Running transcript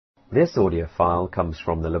This audio file comes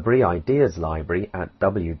from the L'Abri Ideas Library at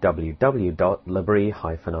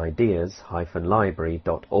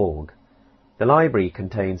www.labri-ideas-library.org. The library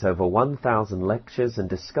contains over 1,000 lectures and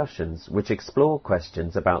discussions which explore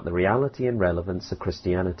questions about the reality and relevance of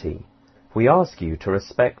Christianity. We ask you to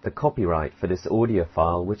respect the copyright for this audio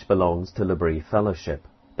file which belongs to L'Abri Fellowship.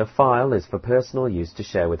 The file is for personal use to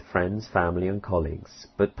share with friends, family and colleagues,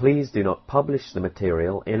 but please do not publish the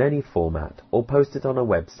material in any format or post it on a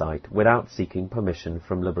website without seeking permission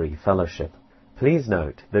from L'Abri Fellowship. Please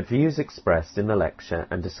note that views expressed in the lecture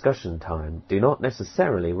and discussion time do not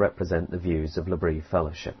necessarily represent the views of L'Abri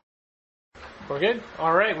Fellowship. We're good?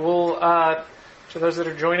 All right. Well, to those that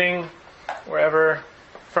are joining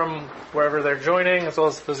from wherever they're joining, as well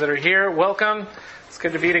as those that are here, welcome. It's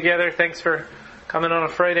good to be together. Thanks for coming on a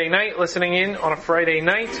Friday night, listening in on a Friday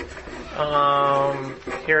night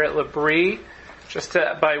here at L'Abri. Just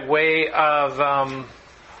by way of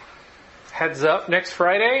heads up, next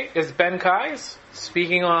Friday is Ben Kai's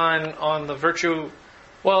speaking on the virtue.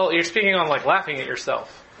 Well, you're speaking on like laughing at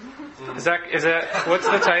yourself. Is that what's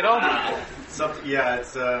the title? It's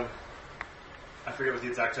I forget what the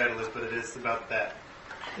exact title is, but it is about that.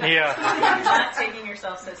 Yeah. Not taking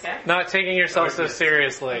yourself so seriously. Not taking yourself so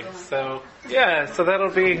seriously. So that'll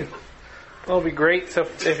be great. So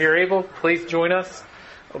if you're able, please join us.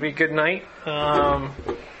 It'll be a good night.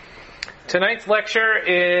 Tonight's lecture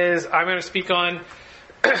is I'm going to speak on.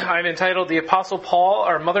 I'm entitled "The Apostle Paul,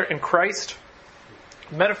 Our Mother in Christ: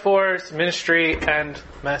 Metaphors, Ministry, and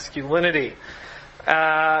Masculinity."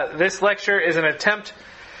 This lecture is an attempt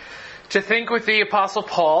to think with the Apostle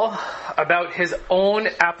Paul about his own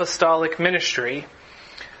apostolic ministry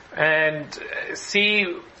and see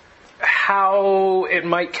how it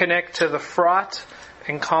might connect to the fraught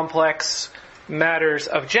and complex matters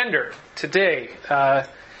of gender today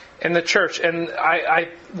in the church. And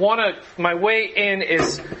my way in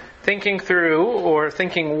is thinking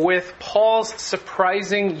with Paul's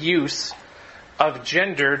surprising use of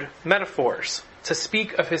gendered metaphors to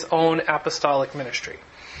speak of his own apostolic ministry.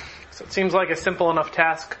 So it seems like a simple enough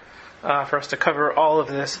task for us to cover all of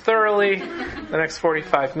this thoroughly in the next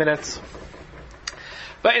 45 minutes.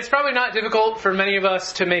 But it's probably not difficult for many of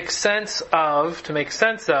us to make sense of the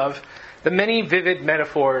many vivid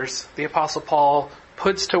metaphors the Apostle Paul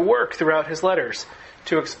puts to work throughout his letters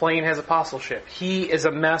to explain his apostleship. He is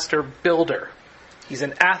a master builder. He's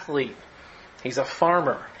an athlete. He's a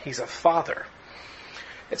farmer. He's a father.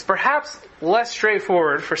 It's perhaps less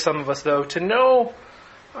straightforward for some of us, though, to know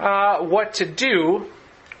what to do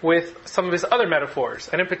with some of his other metaphors,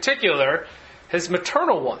 and in particular, his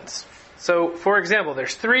maternal ones. So, for example,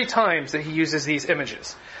 there's 3 times that he uses these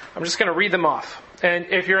images. I'm just going to read them off. And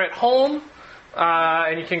if you're at home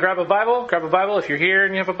and you can grab a Bible. If you're here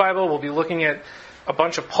and you have a Bible, we'll be looking at a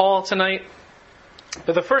bunch of Paul tonight.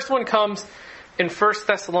 But the first one comes in 1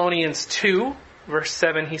 Thessalonians 2, verse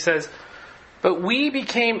 7. He says, "But we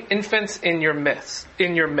became infants in your midst,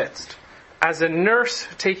 as a nurse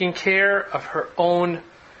taking care of her own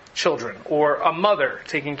children," or a mother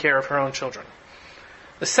taking care of her own children.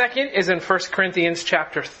 The second is in 1 Corinthians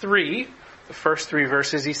chapter 3, the first 3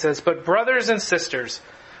 verses. He says, "But brothers and sisters,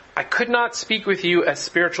 I could not speak with you as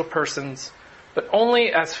spiritual persons, but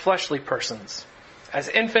only as fleshly persons, as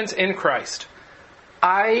infants in Christ.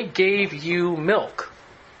 I gave you milk,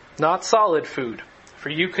 not solid food, for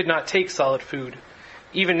you could not take solid food.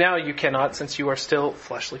 Even now you cannot, since you are still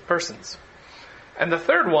fleshly persons." And the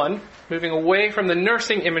third one, moving away from the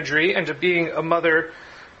nursing imagery and to being a mother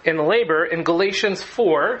in labor, in Galatians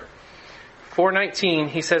 4:19,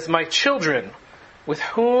 he says, "My children, with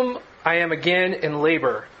whom I am again in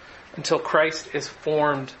labor, until Christ is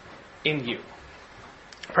formed in you."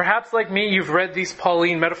 Perhaps like me, you've read these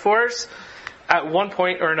Pauline metaphors at one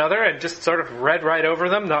point or another and just sort of read right over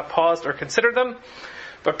them, not paused or considered them.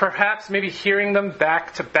 But perhaps maybe hearing them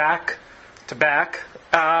back to back,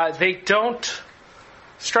 they don't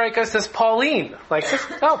strike us as Pauline. Like,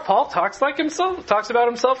 Paul talks about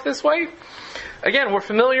himself this way. Again, we're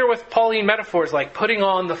familiar with Pauline metaphors like putting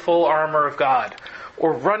on the full armor of God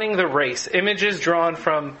or running the race, images drawn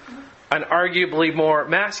from an arguably more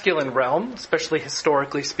masculine realm, especially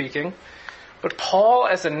historically speaking. But Paul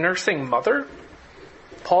as a nursing mother,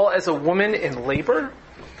 Paul as a woman in labor,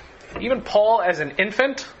 even Paul as an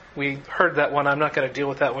infant, we heard that one, I'm not going to deal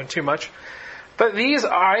with that one too much. But these,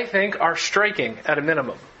 I think, are striking at a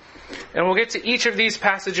minimum. And we'll get to each of these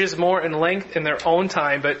passages more in length in their own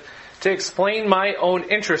time, but to explain my own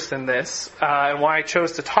interest in this, and why I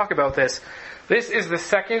chose to talk about this, this is the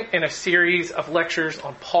second in a series of lectures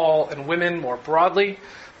on Paul and women more broadly.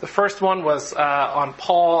 The first one was on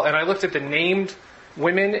Paul, and I looked at the named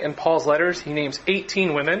women in Paul's letters. He names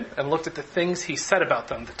 18 women and looked at the things he said about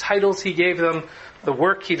them, the titles he gave them, the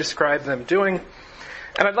work he described them doing.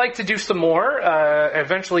 And I'd like to do some more,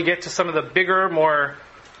 eventually get to some of the bigger, more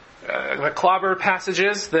the clobber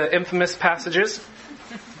passages, the infamous passages.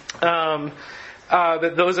 But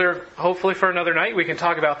those are hopefully for another night. We can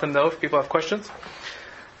talk about them, though, if people have questions.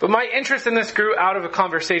 But my interest in this grew out of a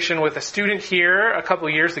conversation with a student here a couple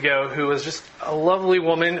of years ago who was just a lovely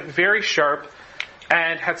woman, very sharp,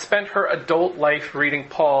 and had spent her adult life reading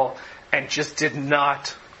Paul and just did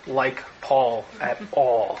not like Paul at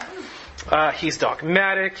all. He's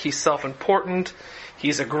dogmatic, he's self-important,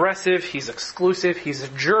 he's aggressive, he's exclusive, he's a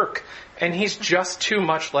jerk, and he's just too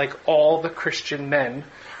much like all the Christian men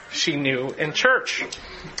she knew in church.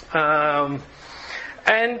 I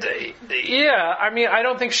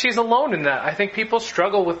don't think she's alone in that. I think people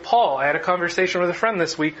struggle with Paul. I had a conversation with a friend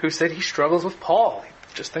this week who said he struggles with Paul.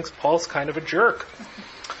 He just thinks Paul's kind of a jerk.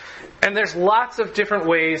 And there's lots of different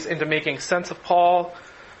ways into making sense of Paul,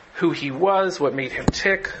 who he was, what made him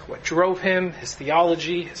tick, what drove him, his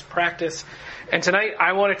theology, his practice. And tonight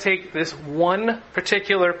I want to take this one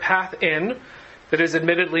particular path in that is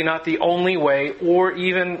admittedly not the only way, or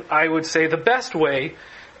even, I would say, the best way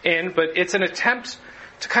in, but it's an attempt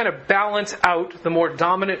to kind of balance out the more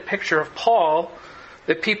dominant picture of Paul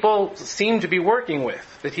that people seem to be working with,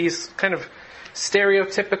 that he's kind of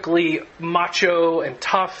stereotypically macho and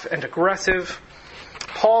tough and aggressive.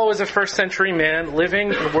 Paul was a first century man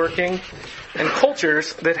living and working in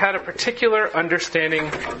cultures that had a particular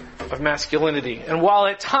understanding of masculinity. And while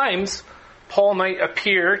at times Paul might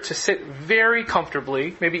appear to sit very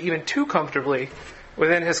comfortably, maybe even too comfortably,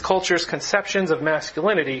 within his culture's conceptions of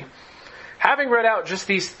masculinity, having read out just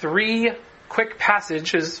these 3 quick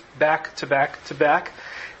passages back to back to back,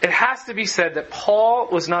 it has to be said that Paul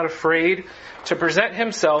was not afraid to present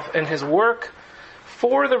himself and his work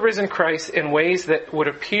for the risen Christ in ways that would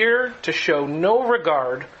appear to show no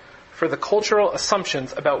regard for the cultural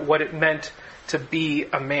assumptions about what it meant to be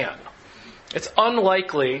a man. It's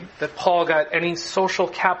unlikely that Paul got any social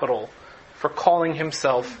capital for calling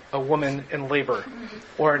himself a woman in labor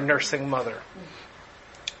or a nursing mother.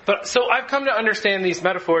 But so I've come to understand these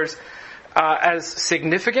metaphors as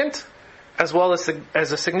significant, as well as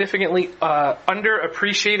a significantly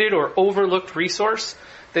underappreciated or overlooked resource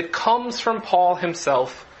that comes from Paul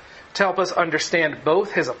himself to help us understand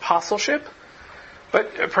both his apostleship,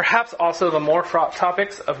 but perhaps also the more fraught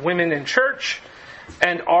topics of women in church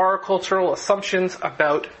and our cultural assumptions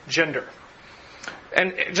about gender.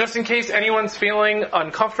 And just in case anyone's feeling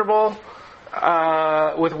uncomfortable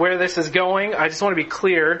with where this is going, I just want to be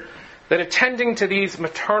clear that attending to these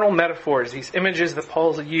maternal metaphors, these images that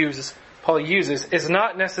Paul uses, is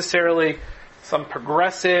not necessarily some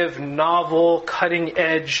progressive, novel,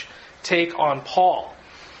 cutting-edge take on Paul.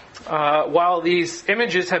 While these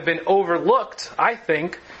images have been overlooked, I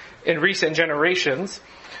think, in recent generations,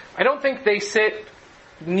 I don't think they sit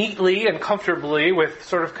neatly and comfortably with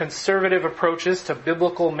sort of conservative approaches to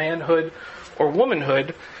biblical manhood or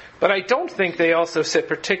womanhood, but I don't think they also sit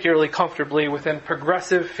particularly comfortably within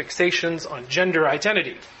progressive fixations on gender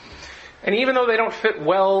identity. And even though they don't fit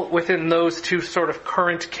well within those two sort of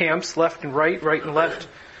current camps, left and right and left,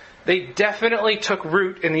 they definitely took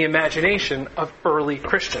root in the imagination of early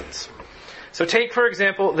Christians. So take, for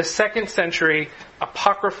example, the 2nd century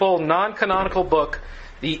apocryphal, non-canonical book,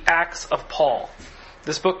 The Acts of Paul.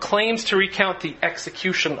 This book claims to recount the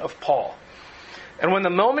execution of Paul. And when the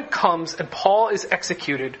moment comes and Paul is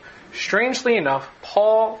executed, strangely enough,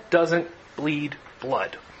 Paul doesn't bleed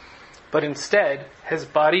blood, but instead his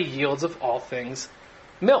body yields of all things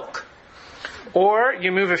milk. Or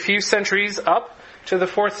you move a few centuries up to the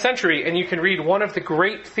 4th century and you can read one of the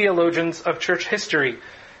great theologians of church history,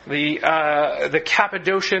 the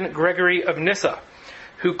Cappadocian Gregory of Nyssa,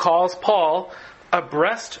 who calls Paul a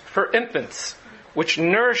breast for infants, which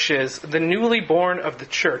nourishes the newly born of the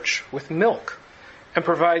church with milk and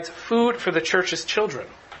provides food for the church's children.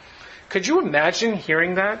 Could you imagine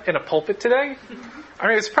hearing that in a pulpit today? I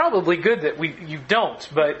mean, it's probably good that you don't,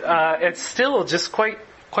 but it's still just quite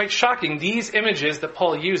shocking. These images that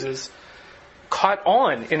Paul uses caught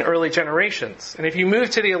on in early generations. And if you move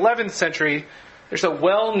to the 11th century, there's a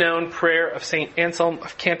well-known prayer of St. Anselm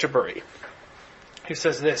of Canterbury, who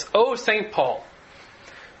says this: "O St. Paul,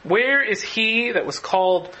 where is he that was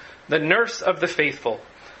called the nurse of the faithful,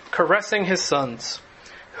 caressing his sons?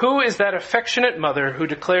 Who is that affectionate mother who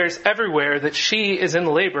declares everywhere that she is in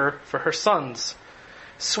labor for her sons?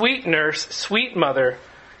 Sweet nurse, sweet mother,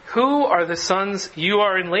 who are the sons you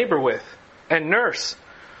are in labor with, and nurse,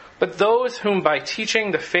 but those whom by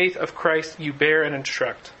teaching the faith of Christ you bear and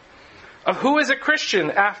instruct? Of who is a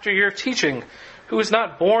Christian after your teaching, who is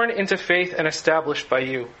not born into faith and established by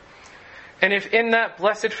you? And if in that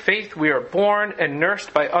blessed faith we are born and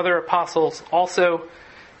nursed by other apostles also,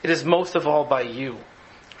 it is most of all by you.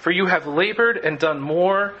 For you have labored and done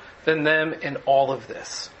more than them in all of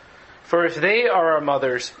this. For if they are our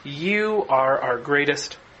mothers, you are our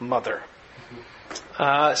greatest mother.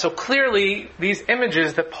 So clearly, these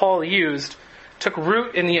images that Paul used took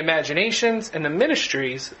root in the imaginations and the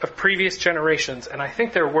ministries of previous generations, and I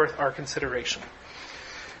think they're worth our consideration.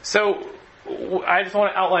 So, I just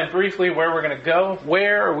want to outline briefly where we're going to go.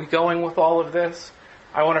 Where are we going with all of this?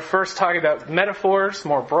 I want to first talk about metaphors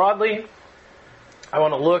more broadly. I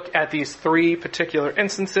want to look at these three particular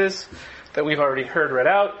instances that we've already heard read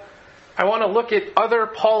out. I want to look at other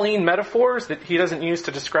Pauline metaphors that he doesn't use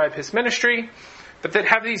to describe his ministry, but that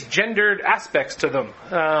have these gendered aspects to them.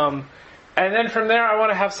 And then from there, I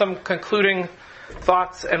want to have some concluding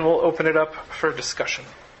thoughts, and we'll open it up for discussion.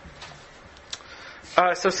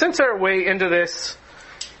 So since our way into this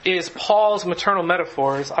is Paul's maternal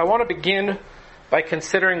metaphors, I want to begin by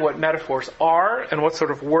considering what metaphors are and what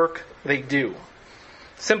sort of work they do.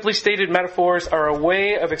 Simply stated, metaphors are a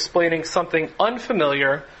way of explaining something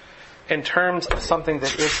unfamiliar in terms of something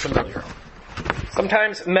that is familiar.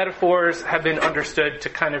 Sometimes metaphors have been understood to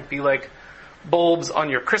kind of be like bulbs on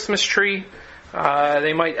your Christmas tree.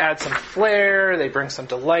 They might add some flair, they bring some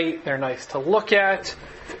delight, they're nice to look at,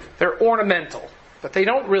 they're ornamental, but they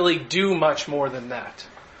don't really do much more than that.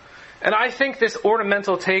 And I think this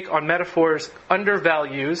ornamental take on metaphors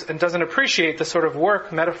undervalues and doesn't appreciate the sort of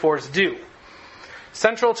work metaphors do.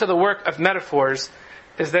 Central to the work of metaphors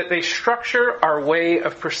is that they structure our way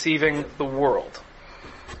of perceiving the world.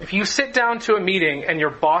 If you sit down to a meeting and your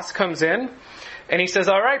boss comes in and he says,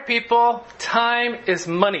 "All right, people, time is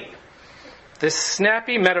money," this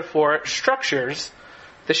snappy metaphor structures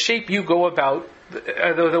the shape you go about,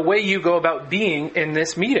 the way you go about being in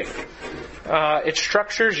this meeting. It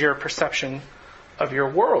structures your perception of your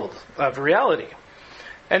world, of reality.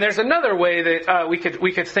 And there's another way that we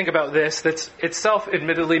could think about this that's itself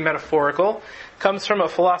admittedly metaphorical. Comes from a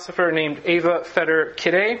philosopher named Eva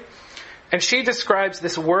Feder-Kidde. And she describes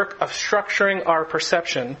this work of structuring our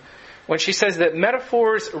perception when she says that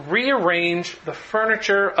metaphors rearrange the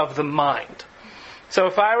furniture of the mind. So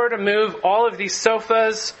if I were to move all of these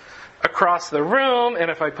sofas across the room, and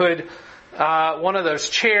if I put one of those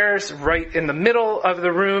chairs right in the middle of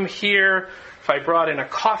the room here, if I brought in a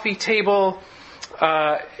coffee table,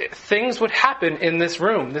 things would happen in this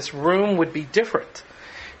room. This room would be different.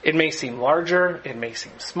 It may seem larger, it may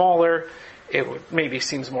seem smaller, maybe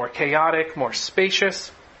seems more chaotic, more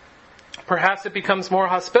spacious. Perhaps it becomes more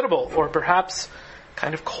hospitable, or perhaps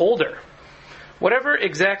kind of colder. Whatever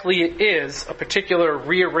exactly it is a particular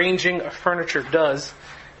rearranging of furniture does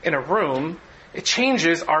in a room, it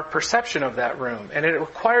changes our perception of that room, and it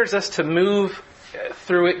requires us to move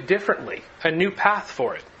through it differently, a new path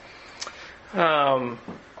for it.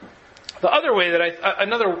 The other way that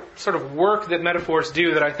another sort of work that metaphors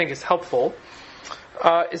do that I think is helpful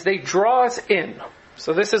is they draw us in.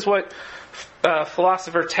 So this is what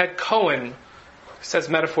philosopher Ted Cohen says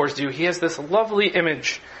metaphors do. He has this lovely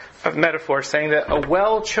image of metaphor saying that a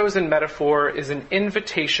well-chosen metaphor is an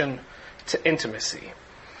invitation to intimacy.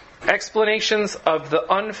 Explanations of the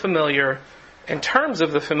unfamiliar in terms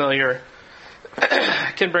of the familiar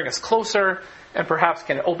can bring us closer and perhaps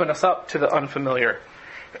can open us up to the unfamiliar.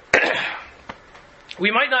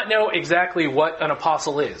 We might not know exactly what an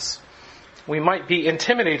apostle is. We might be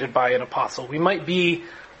intimidated by an apostle. We might be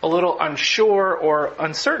a little unsure or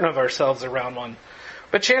uncertain of ourselves around one.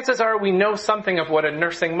 But chances are we know something of what a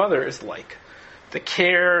nursing mother is like. The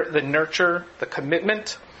care, the nurture, the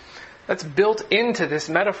commitment. That's built into this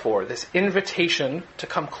metaphor, this invitation to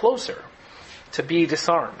come closer, to be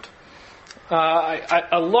disarmed.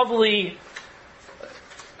 A lovely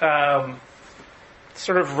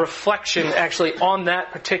sort of reflection actually on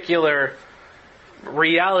that particular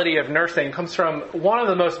reality of nursing comes from one of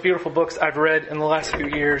the most beautiful books I've read in the last few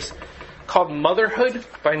years called Motherhood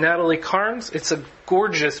by Natalie Carnes. It's a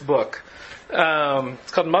gorgeous book.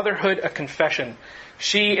 It's called Motherhood, A Confession.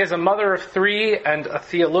 She is a mother of three and a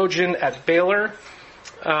theologian at Baylor.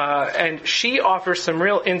 And she offers some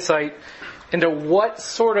real insight into what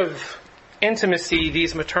sort of intimacy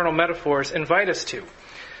these maternal metaphors invite us to.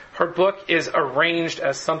 Her book is arranged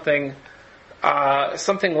as something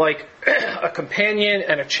like a companion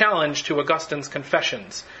and a challenge to Augustine's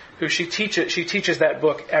Confessions, who she teaches that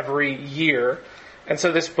book every year. And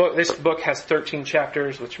so this book has 13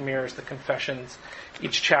 chapters, which mirrors the Confessions.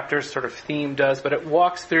 Each chapter's sort of theme does, but it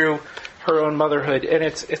walks through her own motherhood, and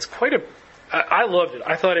it's quite I loved it.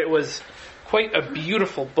 I thought it was quite a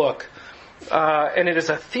beautiful book. And it is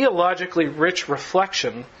a theologically rich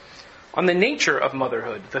reflection on the nature of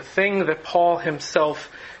motherhood, the thing that Paul himself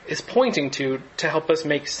is pointing to help us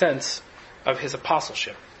make sense of his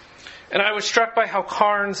apostleship. And I was struck by how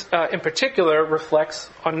Carnes, in particular, reflects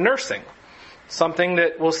on nursing, something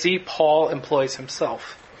that we'll see Paul employs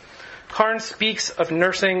himself. Carnes speaks of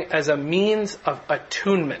nursing as a means of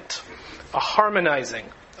attunement, a harmonizing,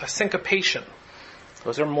 a syncopation.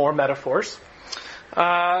 Those are more metaphors.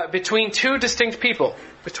 Between two distinct people,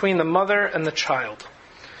 between the mother and the child.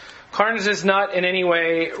 Carnes is not in any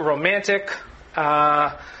way romantic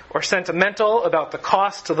or sentimental about the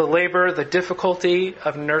cost, the labor, the difficulty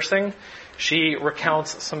of nursing. She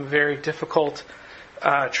recounts some very difficult,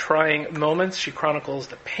 trying moments. She chronicles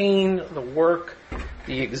the pain, the work,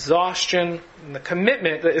 the exhaustion, and the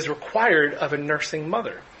commitment that is required of a nursing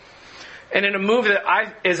mother. And in a move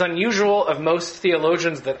that is unusual of most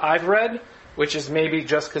theologians that I've read, which is maybe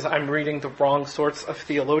just because I'm reading the wrong sorts of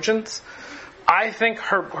theologians, I think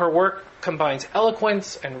her work combines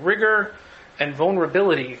eloquence and rigor and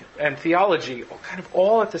vulnerability and theology, kind of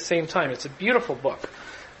all at the same time. It's a beautiful book.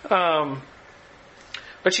 But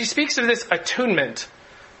she speaks of this attunement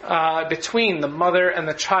between the mother and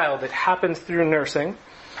the child that happens through nursing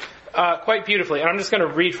quite beautifully. And I'm just going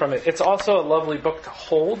to read from it. It's also a lovely book to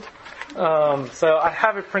hold. So I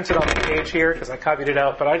have it printed on the page here because I copied it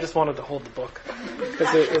out, but I just wanted to hold the book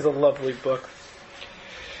because it is a lovely book.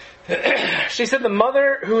 She said, the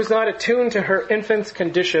mother who is not attuned to her infant's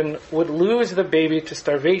condition would lose the baby to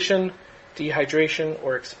starvation, dehydration,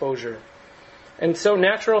 or exposure. And so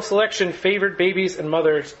natural selection favored babies and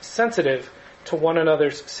mothers sensitive to one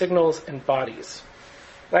another's signals and bodies.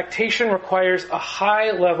 Lactation requires a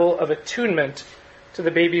high level of attunement to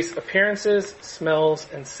the baby's appearances, smells,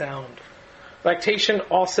 and sound. Lactation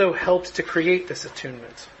also helps to create this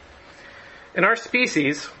attunement. In our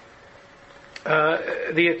species,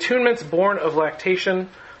 the attunements born of lactation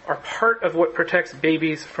are part of what protects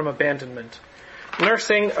babies from abandonment.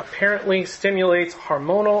 Nursing apparently stimulates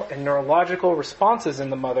hormonal and neurological responses in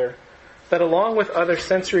the mother that, along with other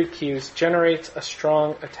sensory cues, generates a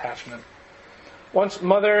strong attachment. Once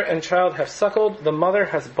mother and child have suckled, the mother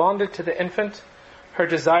has bonded to the infant, her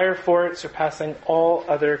desire for it surpassing all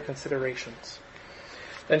other considerations.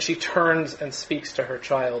 Then she turns and speaks to her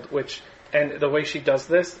child, and the way she does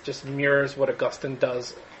this just mirrors what Augustine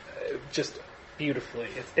does just beautifully.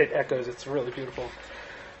 It echoes, it's really beautiful.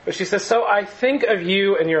 But she says, so I think of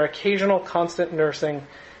you and your occasional constant nursing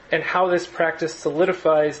and how this practice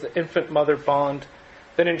solidifies the infant-mother bond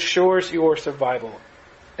that ensures your survival,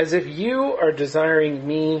 as if you are desiring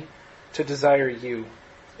me to desire you.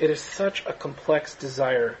 It is such a complex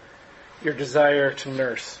desire, your desire to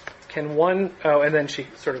nurse. And then she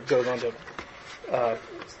sort of goes on to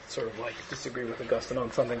disagree with Augustine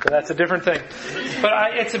on something, but that's a different thing.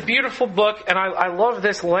 But it's a beautiful book, and I love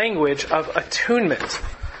this language of attunement.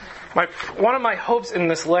 One of my hopes in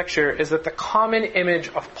this lecture is that the common image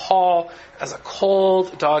of Paul as a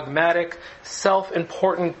cold, dogmatic,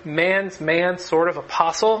 self-important, man's man sort of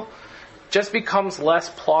apostle just becomes less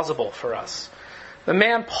plausible for us. The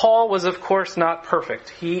man Paul was, of course, not perfect.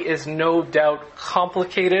 He is no doubt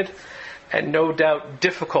complicated and no doubt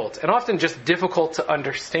difficult, and often just difficult to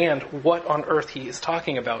understand what on earth he is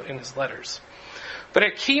talking about in his letters. But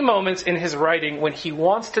at key moments in his writing, when he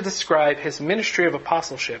wants to describe his ministry of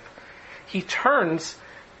apostleship, he turns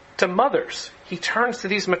to mothers. He turns to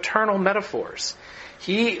these maternal metaphors.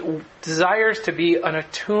 He desires to be an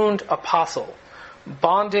attuned apostle,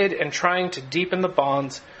 bonded and trying to deepen the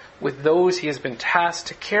bonds with those he has been tasked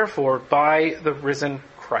to care for by the risen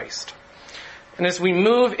Christ. And as we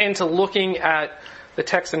move into looking at the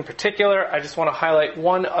text in particular, I just want to highlight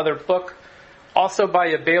one other book, also by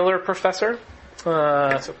a Baylor professor.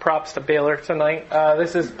 So props to Baylor tonight.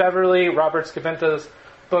 This is Beverly Roberts-Gaventa's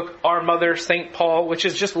book, Our Mother, St. Paul, which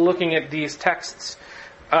is just looking at these texts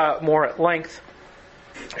more at length.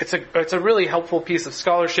 It's a really helpful piece of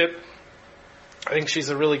scholarship. I think she's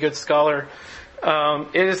a really good scholar.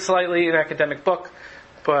 It is slightly an academic book,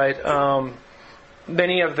 but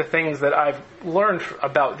many of the things that I've learned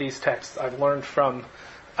about these texts, I've learned from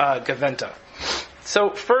Gaventa.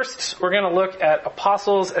 So first, we're going to look at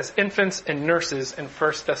apostles as infants and nurses in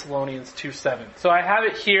 1 Thessalonians 2:7. So I have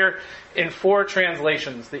it here in 4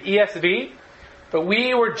 translations. The ESV, but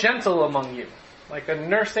we were gentle among you, like a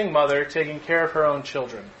nursing mother taking care of her own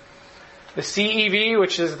children. The CEV,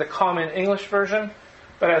 which is the Common English Version,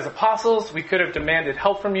 but as apostles, we could have demanded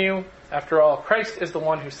help from you. After all, Christ is the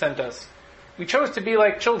one who sent us. We chose to be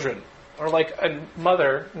like children, or like a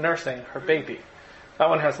mother nursing her baby. That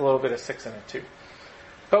one has a little bit of 6 in it too.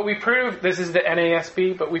 But we prove, this is the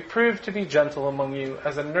NASB, but we prove to be gentle among you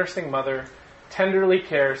as a nursing mother tenderly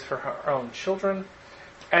cares for her own children.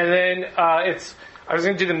 And then I was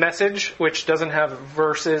going to do the Message, which doesn't have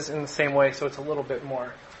verses in the same way, so it's a little bit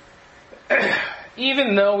more.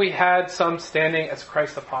 Even though we had some standing as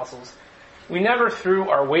Christ's apostles, we never threw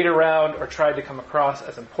our weight around or tried to come across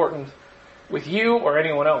as important with you or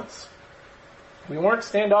anyone else. We weren't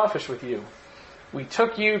standoffish with you. We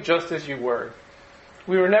took you just as you were.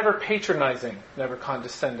 We were never patronizing, never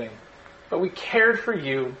condescending, but we cared for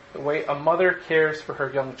you the way a mother cares for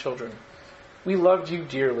her young children. We loved you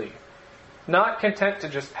dearly. Not content to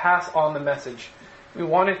just pass on the message, we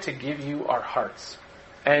wanted to give you our hearts.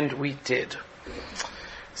 And we did.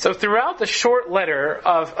 So throughout the short letter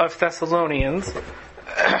of Thessalonians,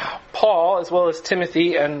 Paul, as well as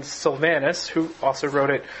Timothy and Silvanus, who also wrote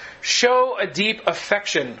it, show a deep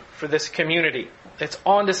affection for this community. It's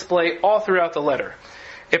on display all throughout the letter.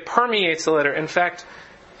 It permeates the letter. In fact,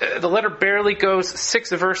 the letter barely goes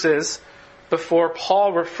 6 verses before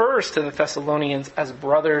Paul refers to the Thessalonians as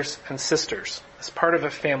brothers and sisters, as part of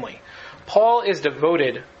a family. Paul is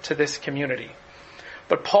devoted to this community.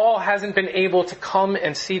 But Paul hasn't been able to come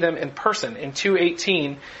and see them in person. In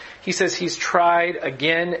 2:18, he says he's tried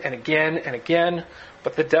again and again and again,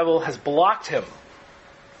 but the devil has blocked him.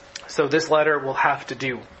 So this letter will have to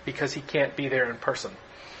do, because he can't be there in person.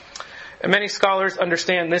 And many scholars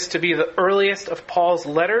understand this to be the earliest of Paul's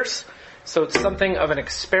letters, so it's something of an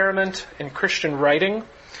experiment in Christian writing.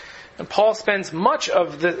 And Paul spends much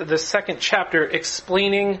of the second chapter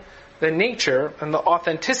explaining the nature and the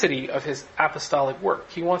authenticity of his apostolic work.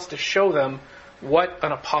 He wants to show them what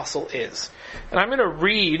an apostle is. And I'm going to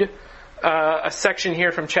read a section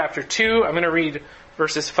here from chapter 2. I'm going to read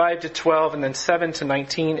verses 5 to 12 and then 7 to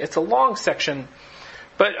 19. It's a long section,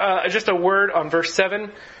 but just a word on verse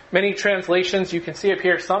 7. Many translations, you can see up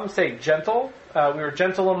here, some say gentle. We were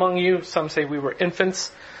gentle among you. Some say we were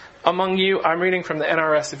infants among you. I'm reading from the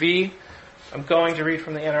NRSV. I'm going to read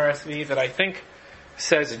from the NRSV that I think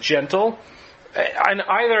says gentle. And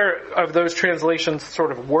either of those translations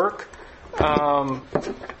sort of work.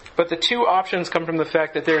 But the two options come from the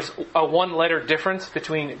fact that there's a 1-letter difference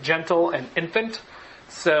between gentle and infant.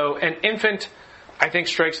 So an infant, I think,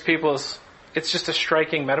 strikes people as, it's just a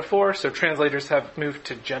striking metaphor, so translators have moved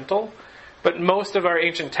to gentle. But most of our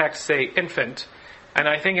ancient texts say infant. And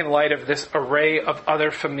I think in light of this array of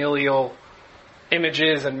other familial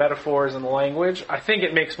images and metaphors in the language, I think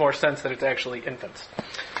it makes more sense that it's actually infants.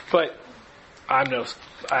 But what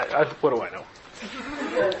do I know?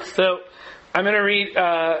 So I'm going to read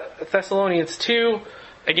Thessalonians 2,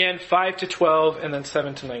 again 5 to 12, and then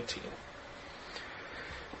 7 to 19.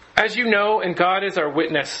 As you know, and God is our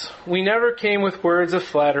witness, we never came with words of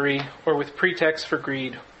flattery or with pretext for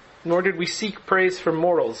greed, nor did we seek praise from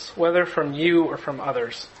mortals, whether from you or from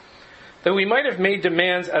others, though we might have made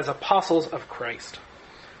demands as apostles of Christ.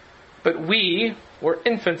 But we were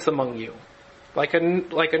infants among you, like a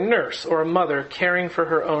nurse or a mother caring for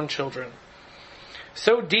her own children.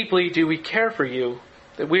 So deeply do we care for you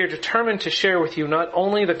that we are determined to share with you not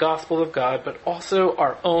only the gospel of God, but also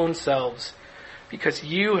our own selves, because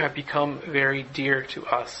you have become very dear to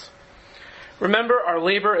us. Remember our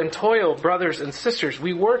labor and toil, brothers and sisters.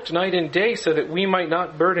 We worked night and day so that we might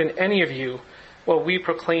not burden any of you while we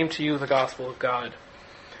proclaim to you the gospel of God.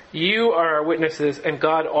 You are our witnesses, and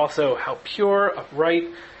God also, how pure, upright,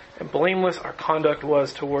 and blameless our conduct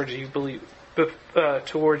was towards you believers.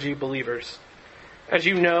 As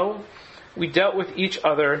you know, we dealt with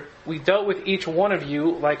each one of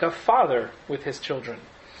you like a father with his children,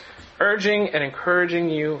 urging and encouraging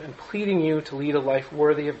you and pleading you to lead a life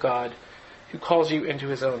worthy of God, who calls you into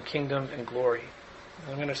his own kingdom and glory.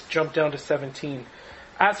 I'm going to jump down to 17.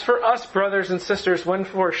 As for us, brothers and sisters, when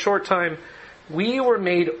for a short time we were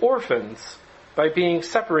made orphans by being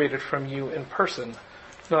separated from you in person,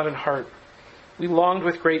 not in heart, we longed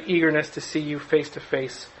with great eagerness to see you face to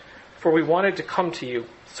face, for we wanted to come to you.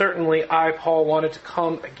 Certainly I, Paul, wanted to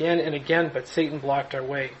come again and again, but Satan blocked our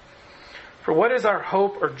way. For what is our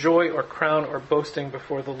hope or joy or crown or boasting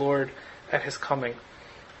before the Lord at his coming?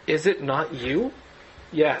 Is it not you?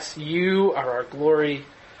 Yes, you are our glory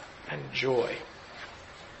and joy.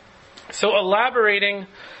 So elaborating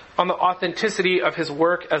on the authenticity of his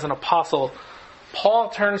work as an apostle, Paul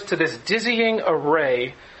turns to this dizzying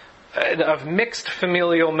array of mixed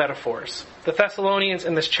familial metaphors. The Thessalonians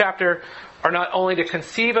in this chapter are not only to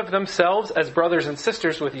conceive of themselves as brothers and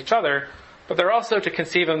sisters with each other, but they're also to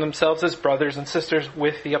conceive of themselves as brothers and sisters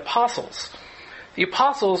with the apostles. The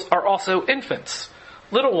apostles are also infants,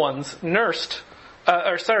 little ones nursed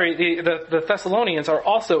the Thessalonians are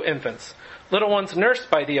also infants, little ones nursed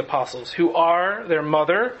by the apostles, who are their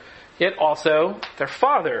mother, yet also their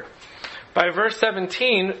father. By verse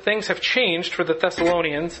 17, things have changed for the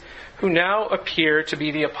Thessalonians, who now appear to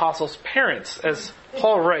be the apostles' parents, as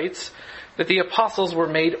Paul writes that the apostles were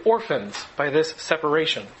made orphans by this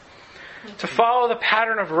separation. To follow the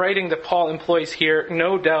pattern of writing that Paul employs here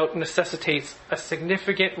no doubt necessitates a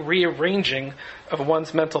significant rearranging of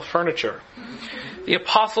one's mental furniture. The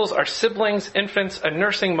apostles are siblings, infants, a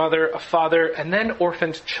nursing mother, a father, and then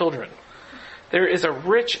orphaned children. There is a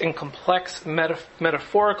rich and complex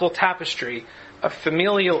metaphorical tapestry of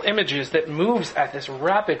familial images that moves at this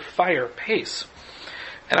rapid-fire pace.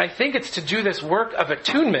 And I think it's to do this work of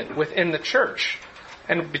attunement within the church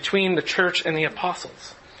and between the church and the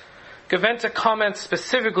apostles. Gaventa comments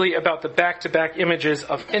specifically about the back-to-back images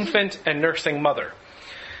of infant and nursing mother.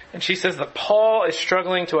 And she says that Paul is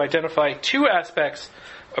struggling to identify two aspects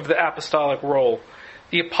of the apostolic role.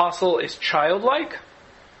 The apostle is childlike,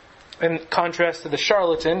 in contrast to the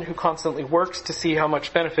charlatan who constantly works to see how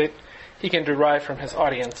much benefit he can derive from his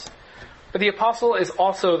audience. But the apostle is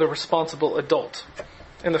also the responsible adult.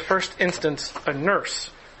 In the first instance, a nurse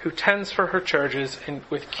who tends for her charges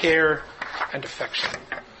with care and affection.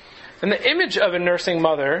 And the image of a nursing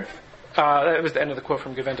mother, that was the end of the quote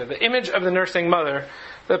from Gaventa, the image of the nursing mother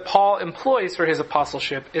that Paul employs for his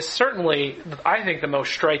apostleship is certainly, I think, the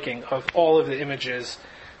most striking of all of the images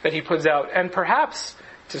that he puts out, and perhaps,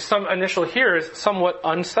 to some initial hearers, somewhat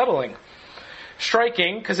unsettling.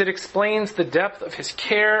 Striking because it explains the depth of his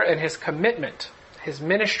care and his commitment, his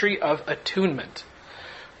ministry of attunement.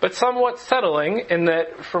 But somewhat settling in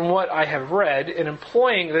that, from what I have read, in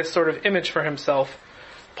employing this sort of image for himself,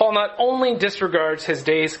 Paul not only disregards his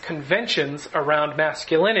day's conventions around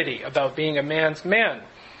masculinity, about being a man's man,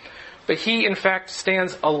 but he in fact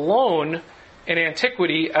stands alone in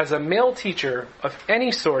antiquity as a male teacher of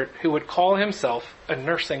any sort who would call himself a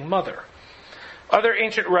nursing mother. Other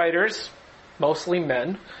ancient writers, mostly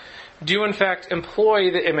men, do in fact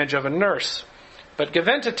employ the image of a nurse, but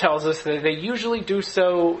Gaventa tells us that they usually do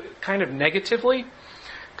so kind of negatively,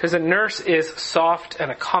 because a nurse is soft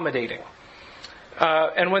and accommodating.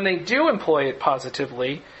 And when they do employ it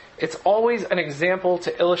positively, it's always an example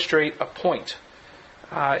to illustrate a point.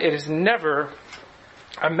 It is never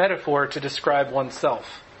a metaphor to describe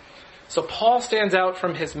oneself. So Paul stands out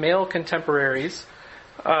from his male contemporaries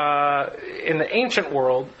in the ancient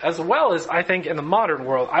world, as well as, I think, in the modern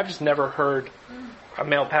world. I've just never heard a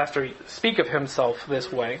male pastor speak of himself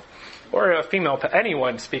this way, or a female,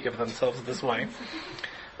 anyone speak of themselves this way.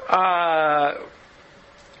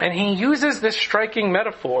 And he uses this striking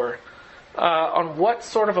metaphor on what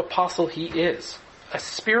sort of apostle he is. A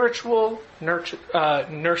spiritual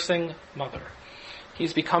nursing mother.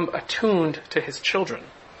 He's become attuned to his children.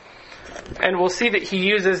 And we'll see that he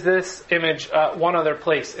uses this image one other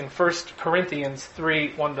place, in 1 Corinthians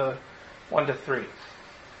 3, 1-3.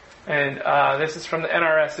 And this is from the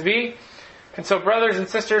NRSV. And so, brothers and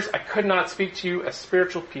sisters, I could not speak to you as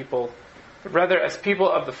spiritual people, but rather as people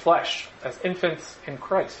of the flesh, as infants in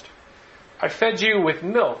Christ. I fed you with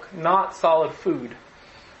milk, not solid food,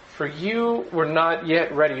 for you were not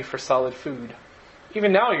yet ready for solid food.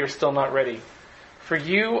 Even now you're still not ready, for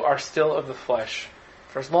you are still of the flesh.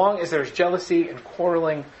 For as long as there's jealousy and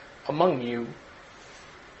quarreling among you,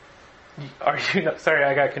 are you not, sorry,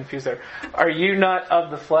 I got confused there. Are you not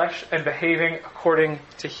of the flesh and behaving according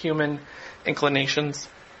to human inclinations?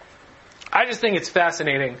 I just think it's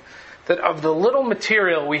fascinating that of the little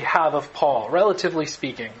material we have of Paul, relatively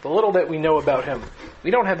speaking, the little that we know about him,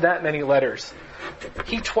 we don't have that many letters.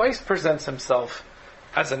 He twice presents himself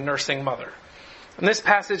as a nursing mother. And this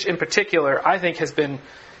passage in particular, I think, has been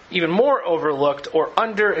even more overlooked or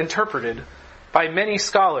underinterpreted by many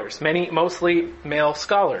scholars, mostly male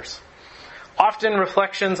scholars. Often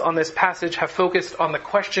reflections on this passage have focused on the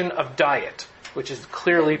question of diet, which is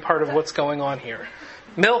clearly part of what's going on here.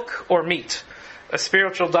 Milk or meat? A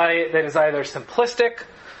spiritual diet that is either simplistic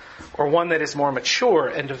or one that is more mature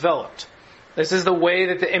and developed. This is the way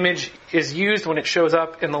that the image is used when it shows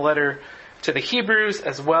up in the letter to the Hebrews,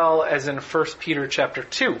 as well as in 1 Peter chapter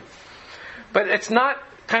 2. But it's not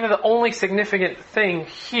kind of the only significant thing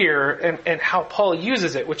here and how Paul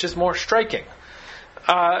uses it, which is more striking.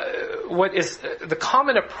 What is the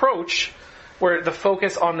common approach where the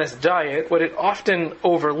focus on this diet, what it often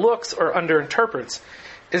overlooks or underinterprets,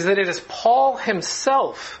 is that it is Paul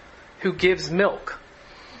himself who gives milk.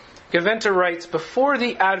 Gaventa writes, before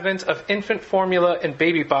the advent of infant formula and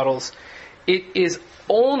baby bottles, it is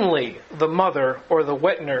only the mother or the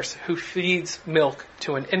wet nurse who feeds milk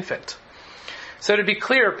to an infant. So to be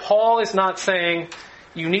clear, Paul is not saying,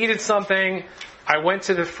 you needed something, I went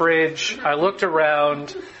to the fridge, I looked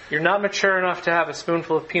around, you're not mature enough to have a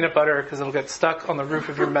spoonful of peanut butter because it'll get stuck on the roof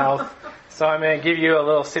of your mouth, so I'm going to give you a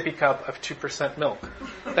little sippy cup of 2% milk.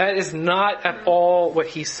 That is not at all what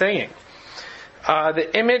he's saying. The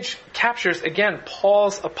image captures, again,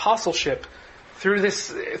 Paul's apostleship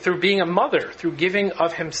through being a mother, through giving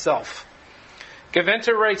of himself.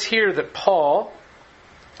 Gaventa writes here that Paul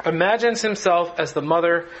imagines himself as the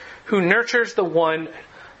mother who nurtures the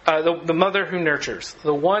mother who nurtures,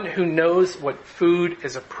 the one who knows what food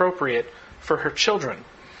is appropriate for her children.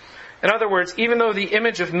 In other words, even though the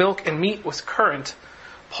image of milk and meat was current,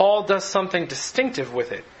 Paul does something distinctive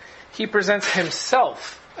with it. He presents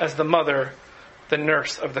himself as the mother, the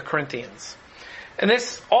nurse of the Corinthians. And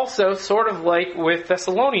this also, sort of like with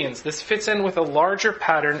Thessalonians, this fits in with a larger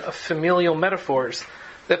pattern of familial metaphors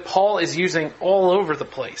that Paul is using all over the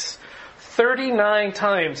place. 39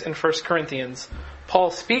 times in 1 Corinthians,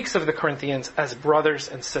 Paul speaks of the Corinthians as brothers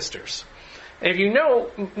and sisters. And if you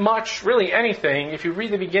know much, really anything, if you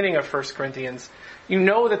read the beginning of 1 Corinthians, you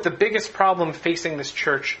know that the biggest problem facing this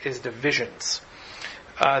church is divisions.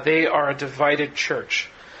 They are a divided church.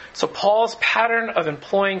 So Paul's pattern of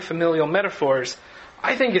employing familial metaphors,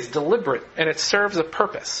 I think, is deliberate, and it serves a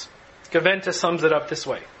purpose. Gaventa sums it up this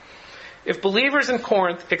way. If believers in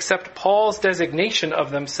Corinth accept Paul's designation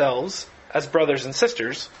of themselves as brothers and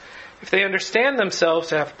sisters, if they understand themselves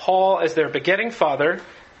to have Paul as their begetting father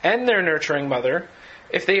and their nurturing mother,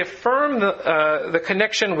 if they affirm the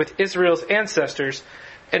connection with Israel's ancestors,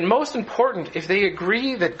 and most important, if they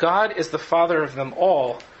agree that God is the father of them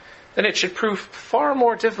all, then it should prove far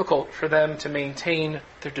more difficult for them to maintain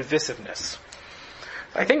their divisiveness.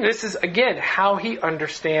 I think this is, again, how he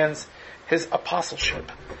understands his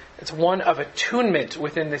apostleship. It's one of attunement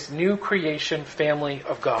within this new creation family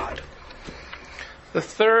of God. The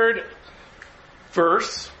third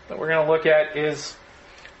verse that we're going to look at is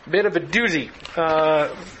a bit of a doozy.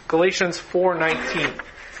 Galatians 4:19.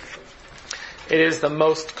 It is the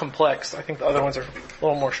most complex. I think the other ones are a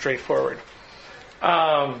little more straightforward.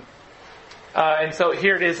 And so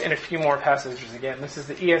here it is in a few more passages again. This is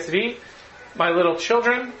the ESV. My little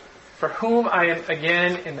children, for whom I am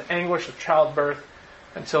again in the anguish of childbirth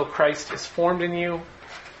until Christ is formed in you.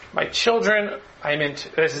 My children,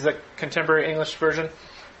 this is the contemporary English version.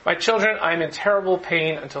 My children, I am in terrible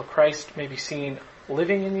pain until Christ may be seen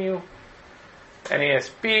living in you.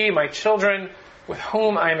 NASB, my children, with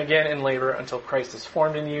whom I am again in labor until Christ is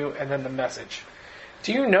formed in you. And then the Message.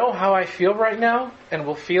 Do you know how I feel right now and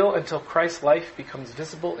will feel until Christ's life becomes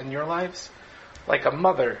visible in your lives? Like a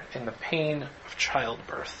mother in the pain of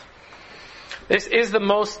childbirth. This is the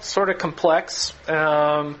most sort of complex.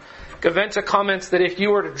 Gaventa comments that if you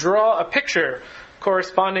were to draw a picture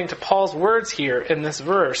corresponding to Paul's words here in this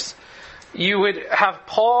verse, you would have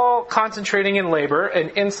Paul concentrating in labor,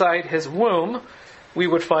 and inside his womb we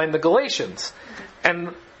would find the Galatians.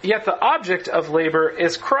 And yet the object of labor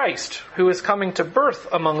is Christ, who is coming to birth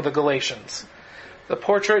among the Galatians. The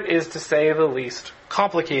portrait is, to say the least,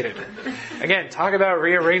 complicated. Again, talk about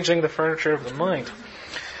rearranging the furniture of the mind.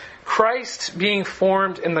 Christ being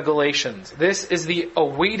formed in the Galatians. This is the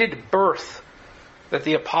awaited birth that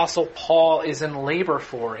the Apostle Paul is in labor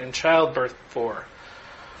for, in childbirth for.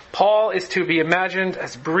 Paul is to be imagined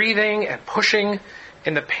as breathing and pushing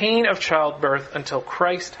in the pain of childbirth until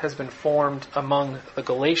Christ has been formed among the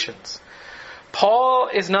Galatians. Paul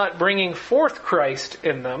is not bringing forth Christ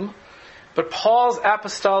in them, but Paul's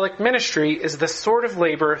apostolic ministry is the sort of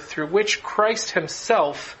labor through which Christ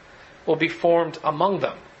himself will be formed among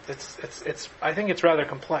them. I think it's rather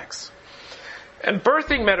complex. And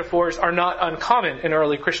birthing metaphors are not uncommon in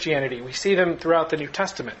early Christianity. We see them throughout the New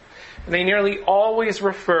Testament. And they nearly always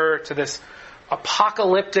refer to this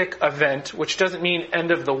apocalyptic event, which doesn't mean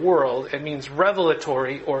end of the world. It means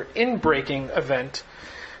revelatory or inbreaking event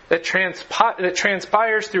that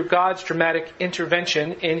transpires through God's dramatic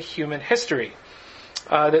intervention in human history.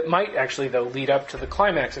 That might actually, though, lead up to the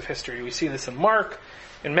climax of history. We see this in Mark,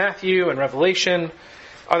 in Matthew, in Revelation,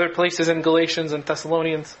 other places in Galatians and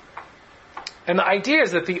Thessalonians. And the idea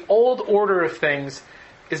is that the old order of things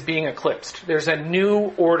is being eclipsed. There's a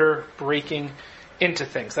new order breaking into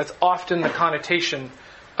things. That's often the connotation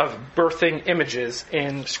of birthing images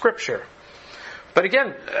in Scripture. But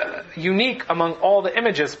again, unique among all the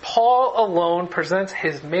images, Paul alone presents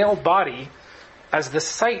his male body as the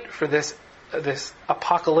site for this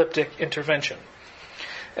apocalyptic intervention.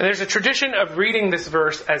 And there's a tradition of reading this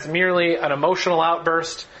verse as merely an emotional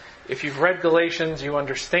outburst. If you've read Galatians, you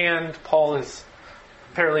understand Paul is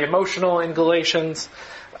fairly emotional in Galatians.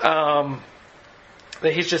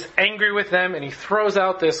 that he's just angry with them, and he throws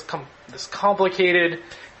out this complicated,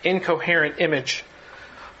 incoherent image.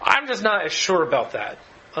 I'm just not as sure about that.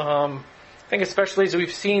 I think especially as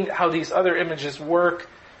we've seen how these other images work,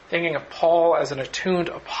 thinking of Paul as an attuned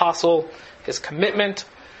apostle, his commitment,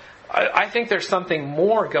 I think there's something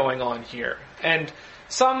more going on here. And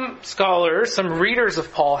some scholars, some readers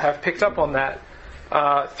of Paul have picked up on that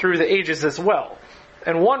through the ages as well.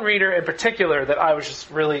 And one reader in particular that I was just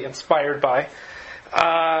really inspired by,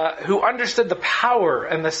 who understood the power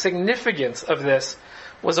and the significance of this,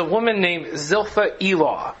 was a woman named Zilpha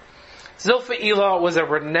Elah. Zilpha Elah was a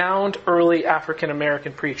renowned early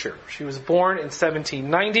African-American preacher. She was born in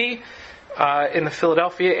 1790 in the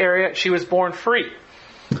Philadelphia area. She was born free.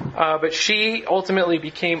 But she ultimately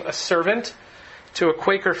became a servant to a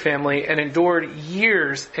Quaker family and endured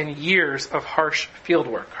years and years of harsh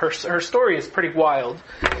fieldwork. Her story is pretty wild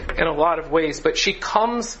in a lot of ways, but she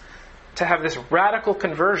comes to have this radical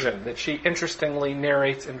conversion that she interestingly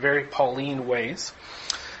narrates in very Pauline ways.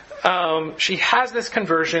 She has this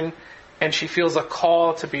conversion, and she feels a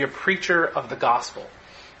call to be a preacher of the gospel.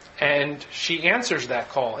 And she answers that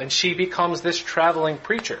call, and she becomes this traveling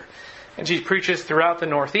preacher. And she preaches throughout the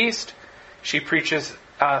Northeast. She preaches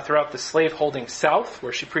throughout the slave-holding South,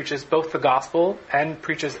 where she preaches both the gospel and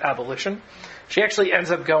preaches abolition. She actually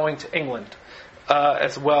ends up going to England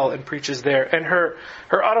as well and preaches there. And her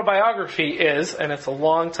autobiography is, and it's a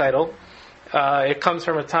long title, it comes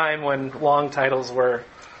from a time when long titles were,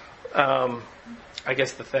 I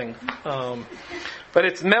guess, the thing. But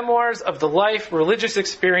it's Memoirs of the Life, Religious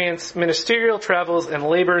Experience, Ministerial Travels, and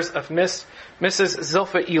Labors of Mrs.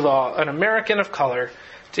 Zilpha Elah, an American of color,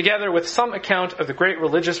 together with some account of the great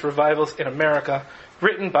religious revivals in America,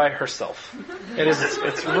 written by herself.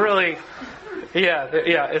 It's really,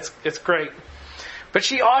 it's great. But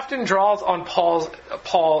she often draws on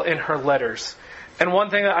Paul in her letters. And one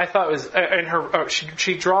thing that I thought was,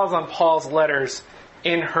 she draws on Paul's letters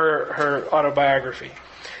in her autobiography.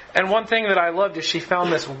 And one thing that I loved is she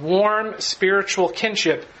found this warm spiritual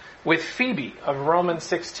kinship with Phoebe of Romans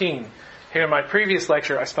 16. Here in my previous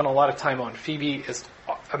lecture, I spent a lot of time on Phoebe is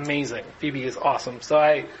amazing. Phoebe is awesome.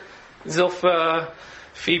 So Zilpha,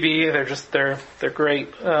 Phoebe, they're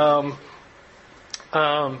great. But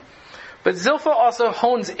Zilpha also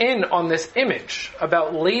hones in on this image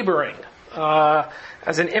about laboring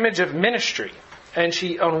as an image of ministry. And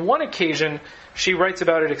on one occasion, she writes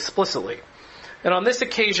about it explicitly. And on this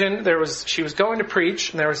occasion, she was going to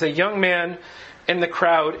preach, and there was a young man in the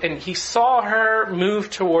crowd, and he saw her move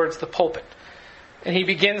towards the pulpit. And he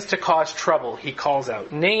begins to cause trouble. He calls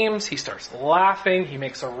out names, he starts laughing, he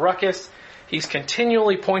makes a ruckus. He's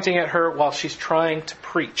continually pointing at her while she's trying to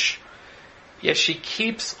preach. Yet she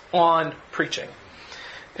keeps on preaching.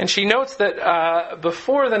 And she notes that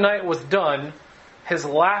before the night was done, his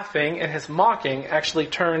laughing and his mocking actually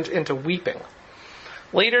turned into weeping.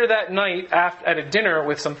 Later that night, at a dinner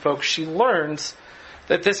with some folks, she learns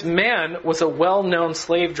that this man was a well-known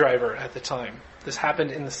slave driver at the time. This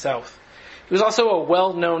happened in the South. He was also a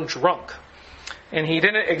well-known drunk. And he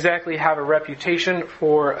didn't exactly have a reputation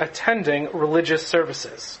for attending religious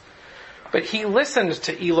services. But he listened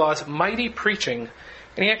to Elah's mighty preaching,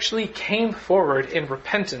 and he actually came forward in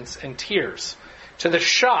repentance and tears, to the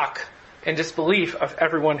shock and disbelief of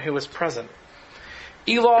everyone who was present.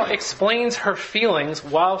 Elah explains her feelings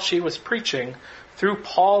while she was preaching through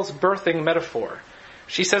Paul's birthing metaphor.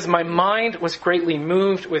 She says, "My mind was greatly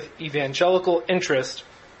moved with evangelical interest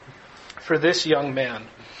for this young man.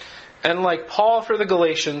 And like Paul for the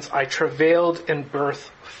Galatians, I travailed in birth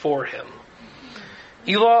for him."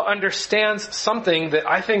 Elah understands something that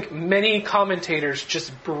I think many commentators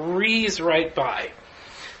just breeze right by.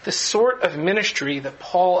 The sort of ministry that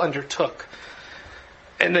Paul undertook,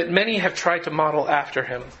 and that many have tried to model after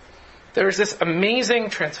him. There is this amazing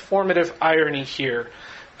transformative irony here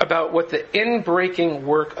about what the inbreaking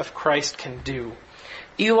work of Christ can do.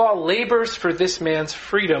 Elah labors for this man's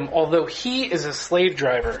freedom, although he is a slave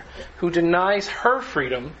driver who denies her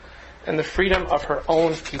freedom and the freedom of her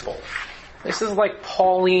own people. This is like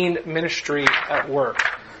Pauline ministry at work.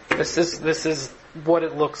 This is what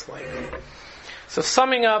it looks like. So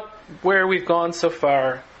summing up where we've gone so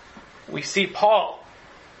far, we see Paul,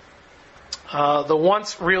 the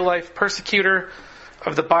once real-life persecutor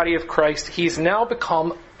of the body of Christ. He's now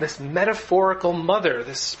become this metaphorical mother,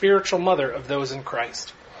 this spiritual mother of those in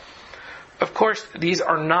Christ. Of course, these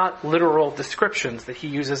are not literal descriptions that he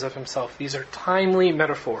uses of himself. These are timely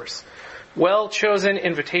metaphors, well-chosen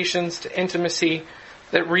invitations to intimacy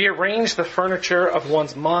that rearrange the furniture of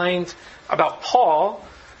one's mind about Paul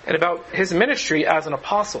and about his ministry as an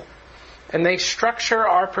apostle. And they structure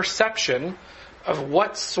our perception of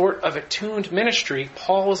what sort of attuned ministry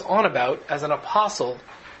Paul was on about as an apostle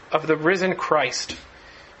of the risen Christ.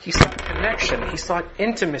 He sought connection, he sought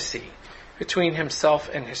intimacy between himself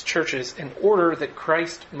and his churches in order that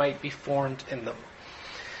Christ might be formed in them.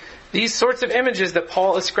 These sorts of images that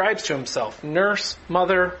Paul ascribes to himself, nurse,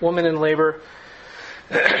 mother, woman in labor,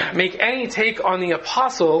 make any take on the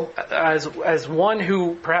apostle as one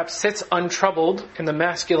who perhaps sits untroubled in the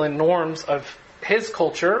masculine norms of his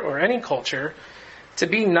culture or any culture to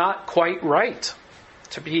be not quite right,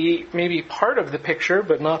 to be maybe part of the picture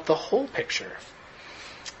but not the whole picture.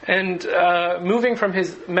 And moving from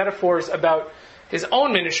his metaphors about his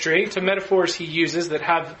own ministry to metaphors he uses that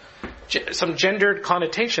have some gendered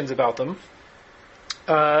connotations about them,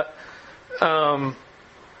 there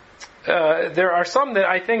are some that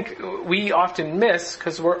I think we often miss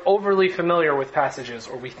because we're overly familiar with passages,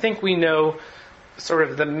 or we think we know sort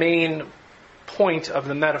of the main point of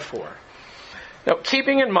the metaphor. Now,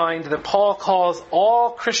 keeping in mind that Paul calls all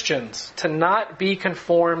Christians to not be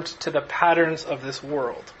conformed to the patterns of this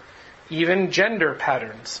world, even gender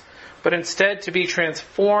patterns, but instead to be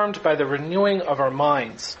transformed by the renewing of our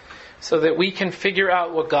minds, so that we can figure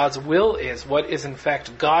out what God's will is, what is in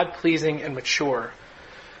fact God-pleasing and mature.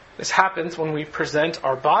 This happens when we present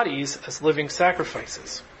our bodies as living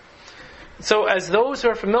sacrifices. So as those who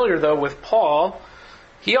are familiar, though, with Paul,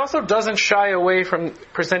 he also doesn't shy away from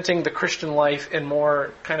presenting the Christian life in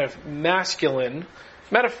more kind of masculine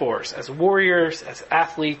metaphors, as warriors, as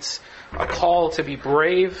athletes, a call to be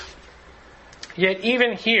brave. Yet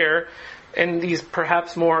even here, in these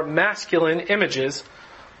perhaps more masculine images,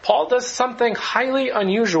 Paul does something highly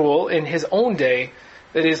unusual in his own day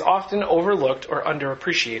that is often overlooked or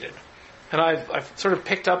underappreciated. And I've sort of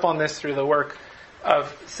picked up on this through the work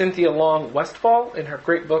of Cynthia Long Westfall in her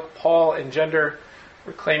great book, Paul and Gender,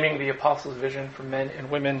 Reclaiming the Apostles' Vision for Men and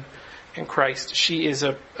Women in Christ. She is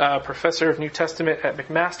a professor of New Testament at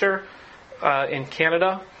McMaster in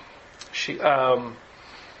Canada. She, I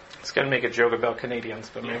was going to make a joke about Canadians,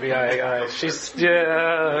 but maybe I'll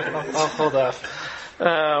hold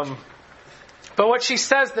off. But what she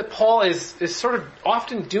says that Paul is sort of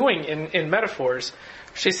often doing in metaphors,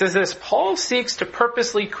 she says this: Paul seeks to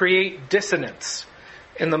purposely create dissonance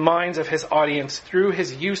in the minds of his audience through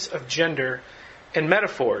his use of gender and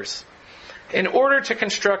metaphors in order to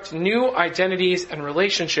construct new identities and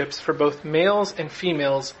relationships for both males and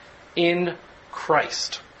females in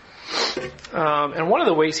Christ. And one of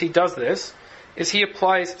the ways he does this is he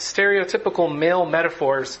applies stereotypical male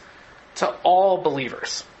metaphors to all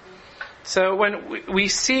believers. So when we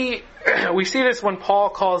see this when Paul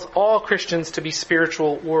calls all Christians to be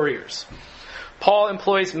spiritual warriors. Paul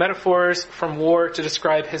employs metaphors from war to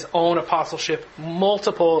describe his own apostleship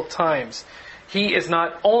multiple times. He is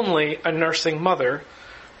not only a nursing mother,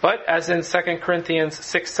 but as in 2 Corinthians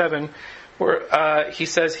 6:7, where he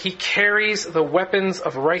says he carries the weapons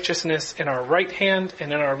of righteousness in our right hand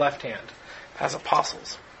and in our left hand as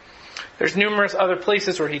apostles. There's numerous other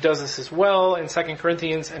places where he does this as well, in 2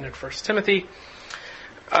 Corinthians and in 1 Timothy.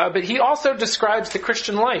 But he also describes the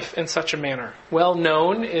Christian life in such a manner. Well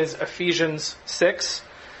known is Ephesians 6,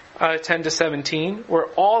 10-17, where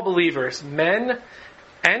all believers, men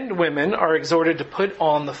and women, are exhorted to put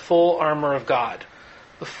on the full armor of God,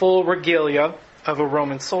 the full regalia of a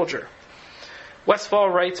Roman soldier. Westfall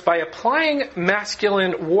writes, by applying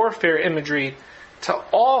masculine warfare imagery to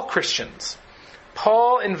all Christians,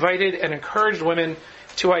 Paul invited and encouraged women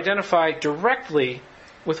to identify directly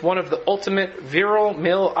with one of the ultimate virile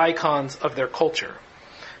male icons of their culture.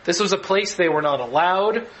 This was a place they were not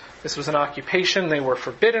allowed. This was an occupation they were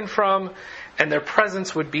forbidden from, and their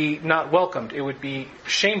presence would be not welcomed. It would be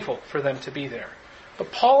shameful for them to be there.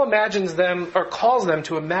 But Paul imagines them, or calls them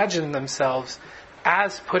to imagine themselves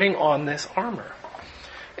as putting on this armor.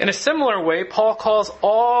 In a similar way, Paul calls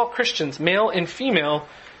all Christians, male and female,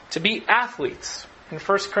 to be athletes. In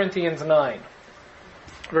 1 Corinthians 9,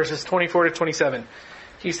 verses 24-27,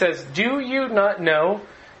 he says, do you not know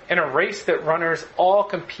in a race that runners all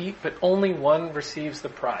compete, but only one receives the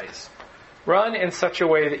prize? Run in such a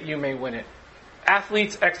way that you may win it.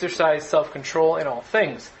 Athletes exercise self-control in all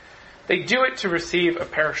things. They do it to receive a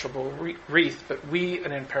perishable wreath, but we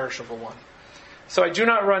an imperishable one. So I do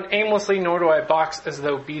not run aimlessly, nor do I box as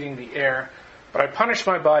though beating the air, but I punish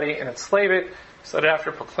my body and enslave it, so that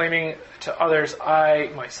after proclaiming to others,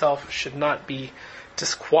 I myself should not be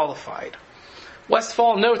disqualified.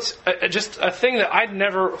 Westfall notes just a thing that I'd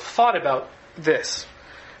never thought about this.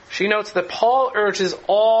 She notes that Paul urges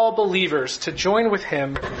all believers to join with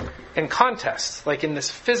him in contests, like in this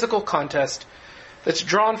physical contest that's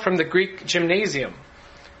drawn from the Greek gymnasium,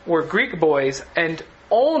 where Greek boys and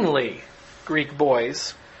only Greek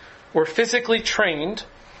boys were physically trained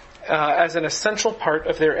as an essential part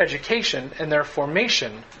of their education and their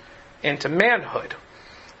formation into manhood.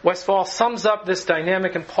 Westphal sums up this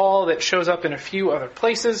dynamic in Paul that shows up in a few other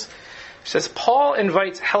places. He says, Paul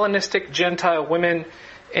invites Hellenistic Gentile women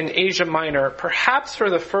in Asia Minor, perhaps for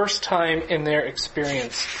the first time in their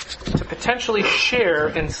experience, to potentially share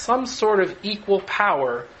in some sort of equal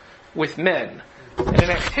power with men and in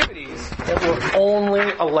activities that were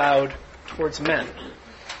only allowed towards men.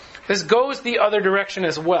 This goes the other direction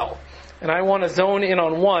as well. And I want to zone in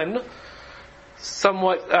on one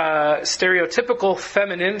somewhat stereotypical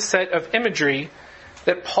feminine set of imagery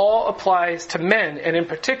that Paul applies to men, and in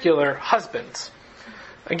particular, husbands.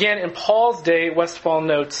 Again, in Paul's day, Westphal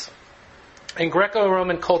notes, in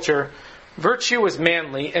Greco-Roman culture, virtue was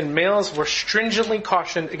manly, and males were stringently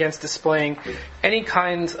cautioned against displaying any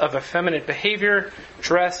kinds of effeminate behavior,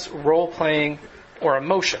 dress, role-playing, or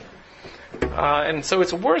emotion. And so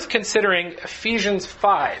it's worth considering Ephesians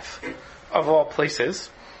 5, of all places,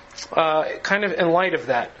 kind of in light of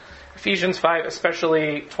that. Ephesians 5,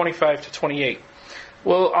 especially 25 to 28.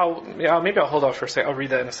 Well, maybe I'll hold off for a second. I'll read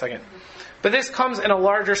that in a second. But this comes in a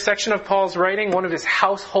larger section of Paul's writing. One of his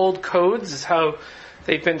household codes is how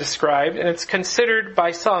they've been described. And it's considered by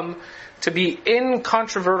some to be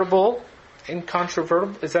incontrovertible, is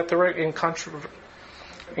that the right?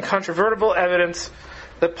 Incontrovertible evidence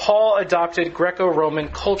that Paul adopted Greco-Roman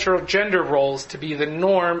cultural gender roles to be the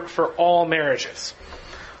norm for all marriages.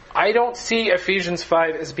 I don't see Ephesians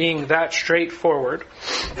 5 as being that straightforward,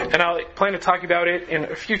 and I'll plan to talk about it in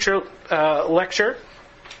a future lecture.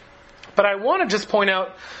 But I want to just point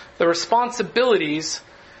out the responsibilities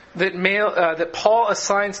that Paul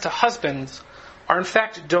assigns to husbands are in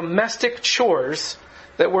fact domestic chores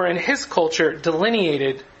that were in his culture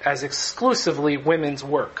delineated as exclusively women's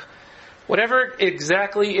work. Whatever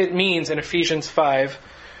exactly it means in Ephesians 5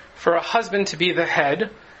 for a husband to be the head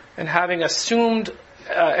and having the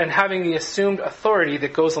assumed authority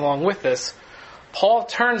that goes along with this, Paul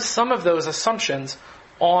turns some of those assumptions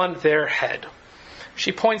on their head.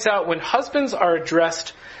 She points out when husbands are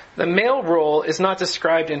addressed, the male role is not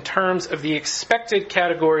described in terms of the expected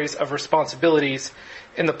categories of responsibilities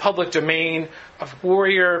in the public domain of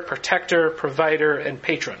warrior, protector, provider, and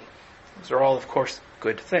patron. Those are all, of course,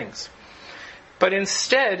 good things. But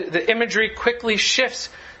instead, the imagery quickly shifts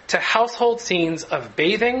to household scenes of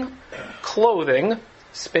bathing, clothing,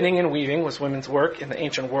 spinning and weaving was women's work in the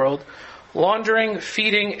ancient world, laundering,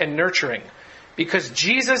 feeding, and nurturing, because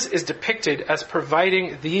Jesus is depicted as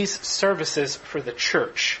providing these services for the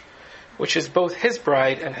church, which is both his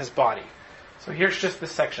bride and his body. So here's just the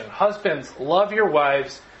section. Husbands, love your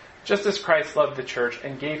wives, just as Christ loved the church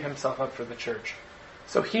and gave himself up for the church,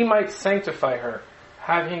 so he might sanctify her,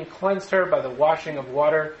 having cleansed her by the washing of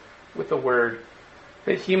water with the word,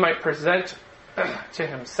 that he might present to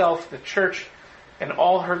himself the church in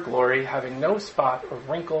all her glory, having no spot or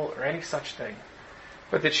wrinkle or any such thing,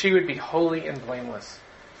 but that she would be holy and blameless.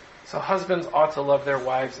 So husbands ought to love their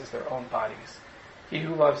wives as their own bodies. He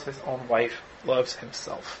who loves his own wife loves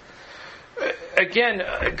himself. Again,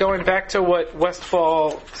 going back to what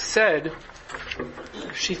Westphal said,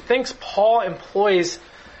 she thinks Paul employs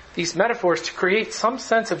these metaphors to create some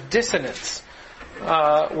sense of dissonance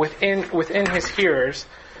within his hearers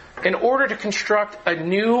in order to construct a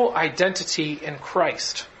new identity in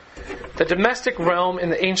Christ. The domestic realm in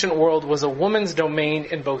the ancient world was a woman's domain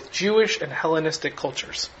in both Jewish and Hellenistic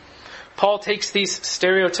cultures. Paul takes these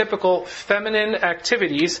stereotypical feminine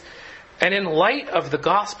activities, and in light of the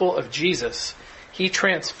gospel of Jesus, he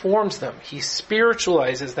transforms them. He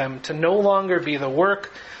spiritualizes them to no longer be the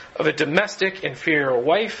work of a domestic inferior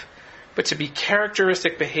wife, but to be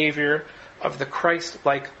characteristic behavior of the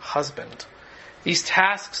Christ-like husband. These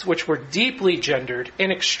tasks, which were deeply gendered,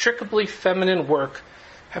 inextricably feminine work,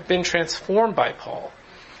 have been transformed by Paul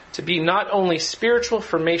to be not only spiritual,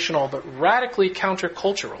 formational, but radically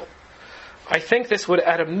countercultural. I think this would,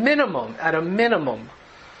 at a minimum,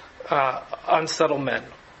 unsettle men,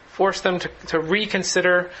 force them to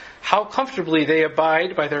reconsider how comfortably they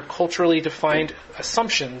abide by their culturally defined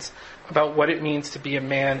assumptions about what it means to be a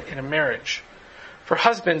man in a marriage. For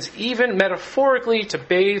husbands, even metaphorically, to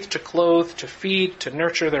bathe, to clothe, to feed, to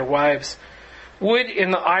nurture their wives would,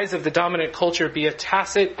 in the eyes of the dominant culture, be a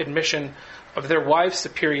tacit admission of their wives'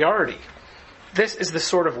 superiority. This is the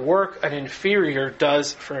sort of work an inferior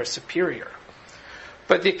does for a superior.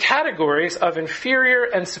 But the categories of inferior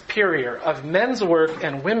and superior, of men's work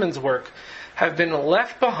and women's work, have been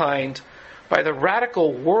left behind by the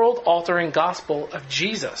radical world-altering gospel of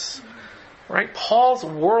Jesus. Right? Paul's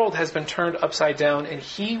world has been turned upside down, and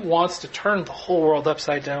he wants to turn the whole world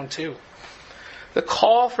upside down too. The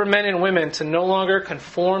call for men and women to no longer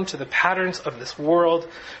conform to the patterns of this world,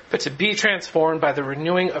 but to be transformed by the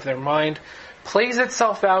renewing of their mind, plays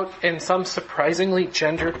itself out in some surprisingly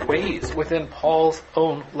gendered ways within Paul's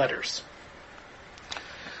own letters.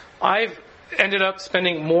 I've ended up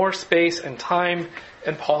spending more space and time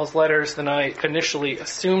in Paul's letters than I initially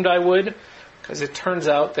assumed I would, because it turns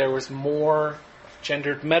out there was more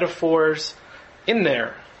gendered metaphors in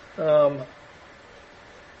there.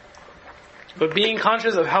 But being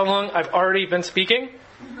conscious of how long I've already been speaking,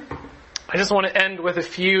 I just want to end with a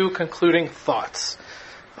few concluding thoughts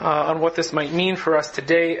on what this might mean for us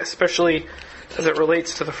today, especially as it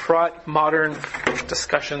relates to the fraught modern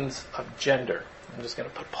discussions of gender. I'm just going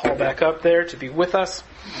to put Paul back up there to be with us.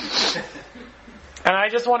 And I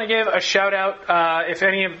just want to give a shout out,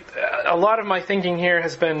 a lot of my thinking here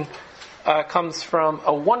has been, comes from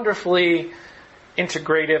a wonderfully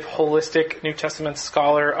integrative, holistic New Testament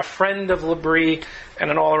scholar, a friend of Labrie,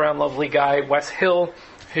 and an all-around lovely guy, Wes Hill,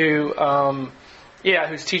 whose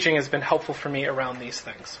teaching has been helpful for me around these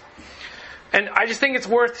things. And I just think it's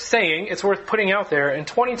worth saying, it's worth putting out there, in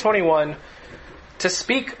 2021, to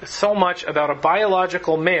speak so much about a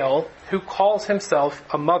biological male who calls himself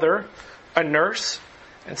a mother, a nurse,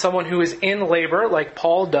 and someone who is in labor, like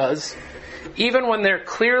Paul does, even when they're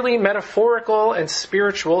clearly metaphorical and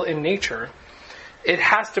spiritual in nature, it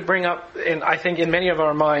has to bring up, I think in many of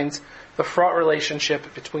our minds, the fraught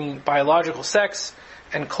relationship between biological sex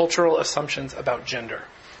and cultural assumptions about gender,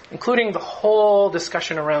 including the whole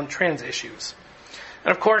discussion around trans issues.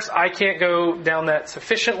 And of course, I can't go down that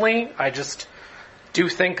sufficiently. I just do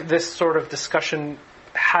think this sort of discussion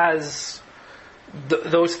has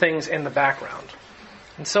those things in the background.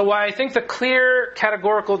 And so while I think the clear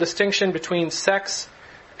categorical distinction between sex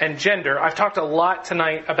and gender, I've talked a lot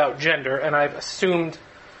tonight about gender, and I've assumed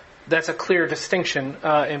that's a clear distinction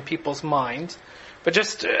in people's minds. But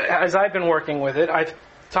just as I've been working with it, I've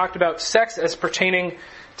talked about sex as pertaining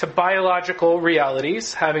to biological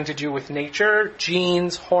realities having to do with nature,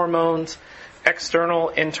 genes, hormones, external,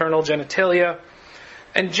 internal genitalia.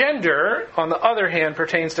 And gender, on the other hand,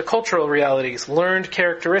 pertains to cultural realities, learned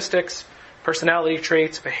characteristics, personality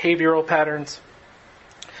traits, behavioral patterns.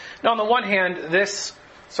 Now, on the one hand, this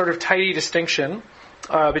sort of tidy distinction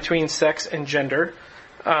between sex and gender,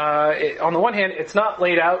 on the one hand, it's not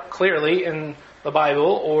laid out clearly in the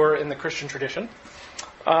Bible or in the Christian tradition.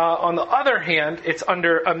 On the other hand, it's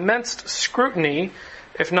under immense scrutiny,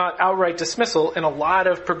 if not outright dismissal, in a lot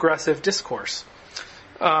of progressive discourse.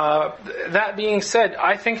 That being said,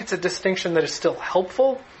 I think it's a distinction that is still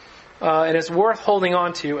helpful and is worth holding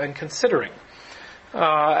on to and considering.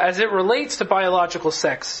 As it relates to biological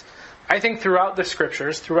sex, I think throughout the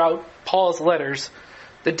scriptures, throughout Paul's letters,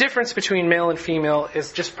 the difference between male and female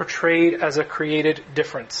is just portrayed as a created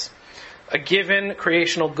difference. A given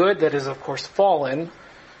creational good that is, of course, fallen,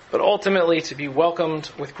 but ultimately to be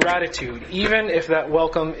welcomed with gratitude, even if that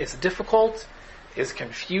welcome is difficult, is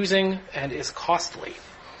confusing, and is costly.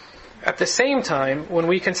 At the same time, when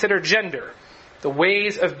we consider gender, the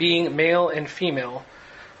ways of being male and female,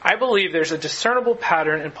 I believe there's a discernible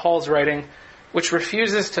pattern in Paul's writing which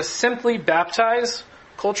refuses to simply baptize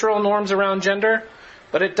cultural norms around gender,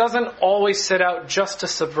 but it doesn't always set out just to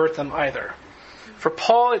subvert them either. For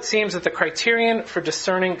Paul, it seems that the criterion for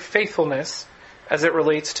discerning faithfulness as it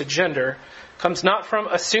relates to gender comes not from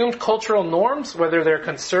assumed cultural norms, whether they're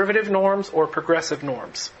conservative norms or progressive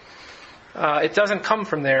norms. It doesn't come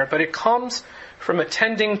from there, but it comes from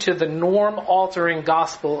attending to the norm-altering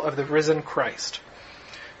gospel of the risen Christ.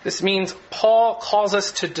 This means Paul calls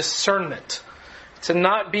us to discernment, to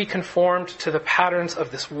not be conformed to the patterns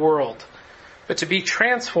of this world, but to be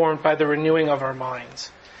transformed by the renewing of our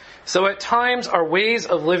minds. So at times, our ways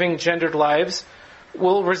of living gendered lives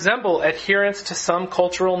will resemble adherence to some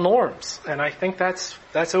cultural norms, and I think that's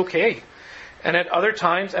okay. And at other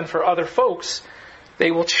times, and for other folks,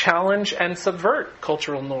 they will challenge and subvert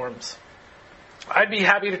cultural norms. I'd be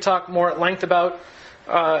happy to talk more at length about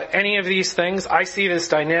any of these things. I see this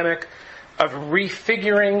dynamic of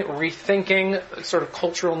refiguring, rethinking sort of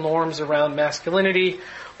cultural norms around masculinity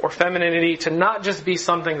or femininity to not just be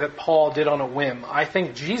something that Paul did on a whim. I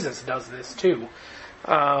think Jesus does this too.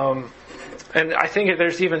 And I think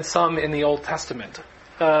there's even some in the Old Testament.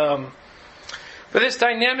 But this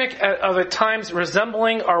dynamic of at times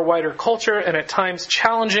resembling our wider culture and at times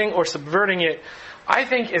challenging or subverting it, I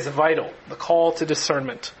think is vital, the call to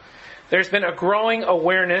discernment. There's been a growing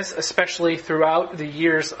awareness, especially throughout the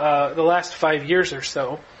years, the last 5 years or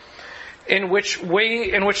so, in which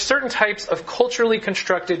certain types of culturally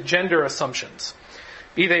constructed gender assumptions,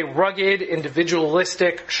 be they rugged,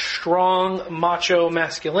 individualistic, strong, macho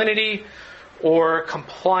masculinity, or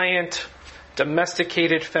compliant,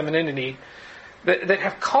 domesticated femininity, that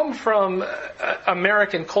have come from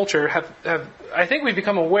American culture, have I think we've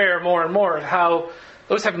become aware more and more of how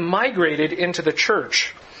those have migrated into the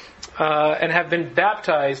church and have been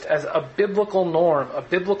baptized as a biblical norm, a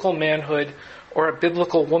biblical manhood, or a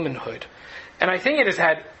biblical womanhood. And I think it has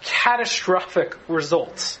had catastrophic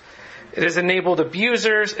results. It has enabled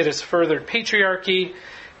abusers, it has furthered patriarchy,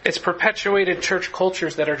 it's perpetuated church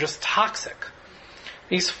cultures that are just toxic.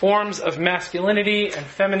 These forms of masculinity and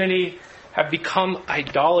femininity have become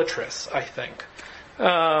idolatrous, I think.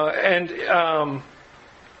 And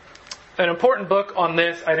an important book on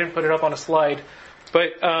this, I didn't put it up on a slide,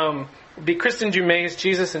 but would be Kristen Dumais'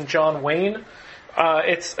 Jesus and John Wayne.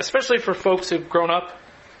 It's especially for folks who've grown up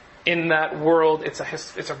in that world. It's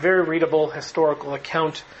a very readable historical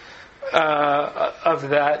account of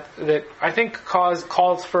that I think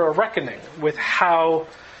calls for a reckoning with how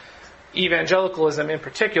evangelicalism in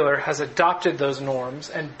particular has adopted those norms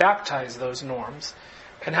and baptized those norms,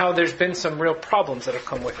 and how there's been some real problems that have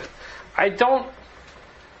come with it. I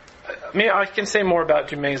can say more about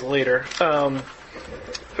Dumais later,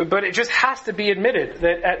 but it just has to be admitted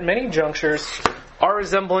that at many junctures, our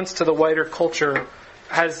resemblance to the wider culture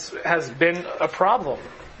has been a problem,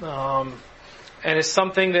 and is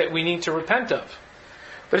something that we need to repent of.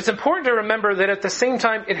 But it's important to remember that at the same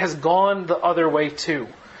time, it has gone the other way too.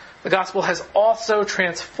 The gospel has also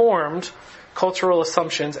transformed cultural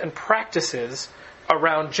assumptions and practices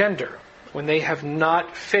around gender when they have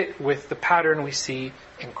not fit with the pattern we see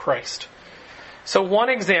in Christ. So one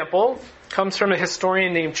example comes from a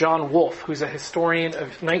historian named John Wolfe, who's a historian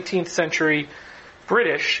of 19th century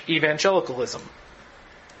British evangelicalism.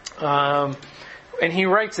 And he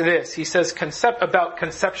writes this. He says about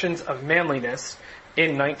conceptions of manliness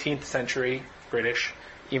in 19th century British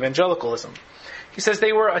evangelicalism. He says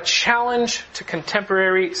they were a challenge to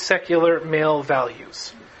contemporary secular male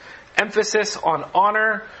values. Emphasis on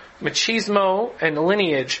honor, machismo, and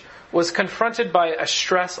lineage was confronted by a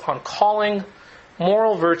stress on calling,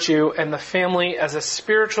 moral virtue, and the family as a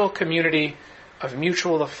spiritual community of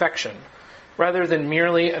mutual affection, rather than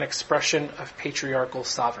merely an expression of patriarchal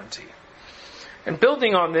sovereignty. And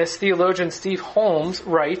building on this, theologian Steve Holmes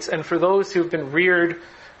writes, and for those who've been reared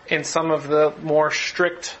in some of the more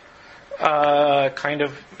strict kind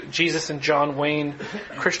of Jesus and John Wayne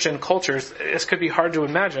Christian cultures, this could be hard to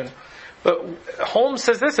imagine. But Holmes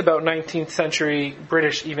says this about 19th century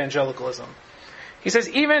British evangelicalism. He says,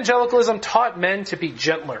 evangelicalism taught men to be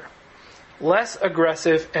gentler, less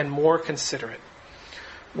aggressive, and more considerate.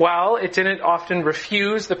 While it didn't often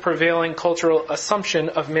refuse the prevailing cultural assumption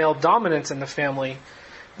of male dominance in the family,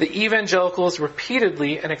 the evangelicals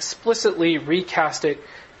repeatedly and explicitly recast it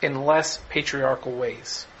in less patriarchal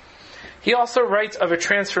ways. He also writes of a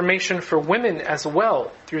transformation for women as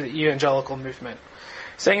well through the evangelical movement,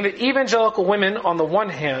 saying that evangelical women, on the one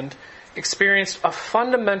hand, experienced a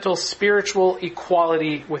fundamental spiritual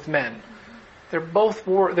equality with men. They're both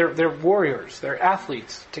they're warriors, they're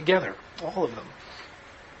athletes together, all of them.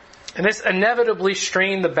 And this inevitably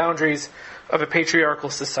strained the boundaries of a patriarchal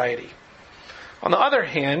society. On the other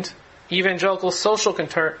hand, evangelical social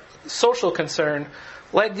concern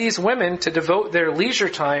led these women to devote their leisure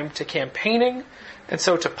time to campaigning and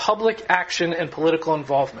so to public action and political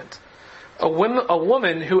involvement. A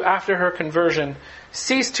woman who, after her conversion,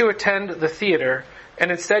 ceased to attend the theater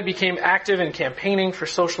and instead became active in campaigning for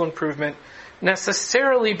social improvement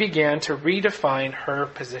necessarily began to redefine her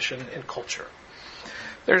position in culture.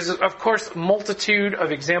 There's, of course, a multitude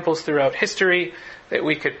of examples throughout history that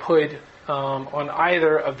we could put on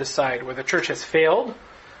either of the side, where the church has failed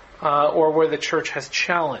or where the church has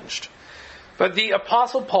challenged. But the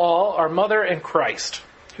Apostle Paul, our mother in Christ,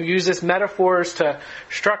 who uses metaphors to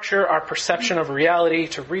structure our perception of reality,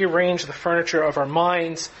 to rearrange the furniture of our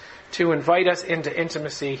minds, to invite us into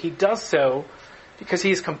intimacy, he does so because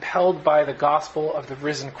he is compelled by the gospel of the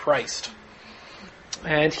risen Christ.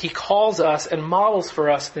 And he calls us and models for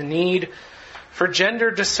us the need for gender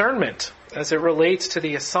discernment as it relates to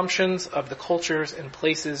the assumptions of the cultures and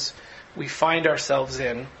places we find ourselves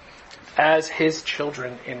in as his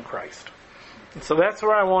children in Christ. And so that's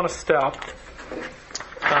where I want to stop.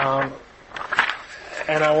 And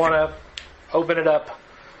I want to open it up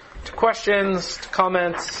to questions, to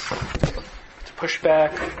comments, to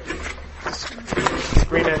pushback,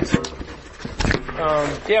 disagreement,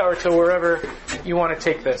 or to wherever you want to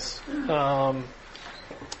take this.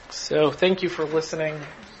 So thank you for listening.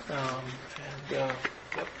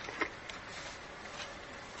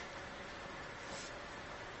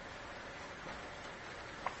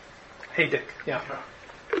 Hey, Dick. Yeah.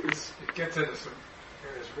 It gets into some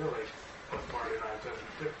areas really, both Marty and I have done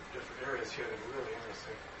in different areas here that are really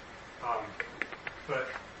interesting. But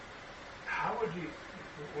how would you,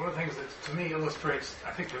 one of the things that to me illustrates,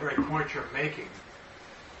 I think, the very point you're making,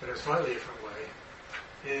 but in a slightly different way,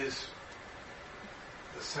 is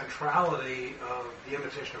the centrality of the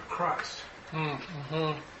imitation of Christ.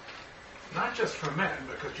 Mm-hmm. Not just for men,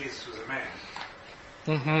 because Jesus was a man.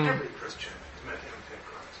 Mm-hmm. Every Christian is meant to imitate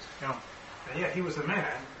Christ. Yeah. And yet he was a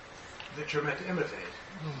man that you're meant to imitate.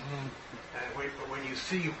 Mm-hmm. But when you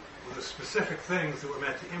see the specific things that we're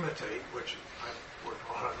meant to imitate, which I've worked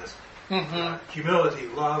a lot on this, humility,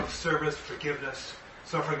 love, service, forgiveness,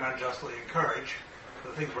 suffering unjustly, and courage,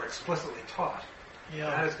 the things we're explicitly taught,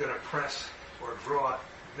 that is going to press or draw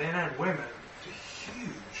men and women to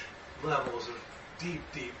huge levels of deep,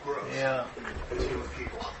 deep growth as human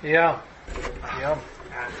people. Yeah.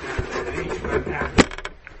 And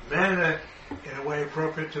men in a way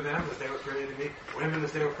appropriate to them as they were created to be, women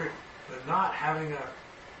as they were created, but not having a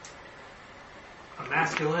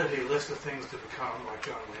masculinity list of things to become, like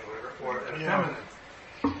John Wayne, or a feminine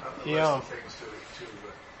list of things to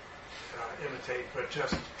imitate, but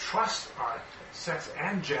just trust our sex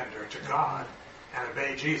and gender to God and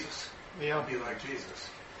obey Jesus. Be like Jesus.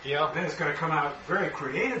 Yeah. Then it's going to come out very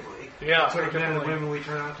creatively. Sort of men and women we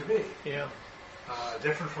turn out to be. Yeah.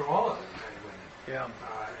 Different from all of them, men and women. Yeah. In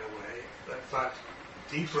a way, but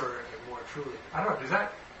deeper and more truly. I don't know. Does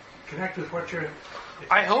that connect with what you're?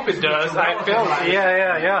 I hope it does. I feel.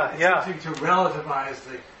 Yeah. It seems to relativize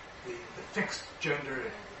the fixed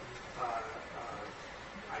gender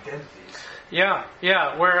identities.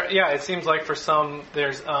 It seems like for some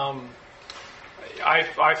there's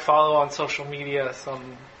I follow on social media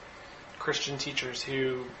some Christian teachers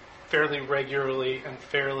who fairly regularly and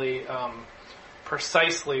fairly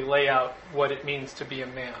precisely lay out what it means to be a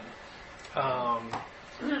man.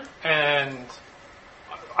 And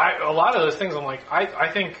a lot of those things I'm like, I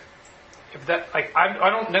think if that, like, I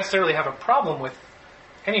don't necessarily have a problem with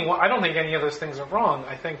anyone. I don't think any of those things are wrong.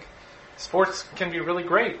 I think sports can be really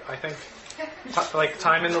great. I think like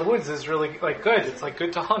time in the woods is really like good. It's like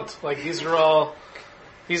good to hunt. Like these are all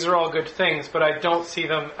good things, but I don't see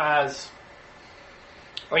them as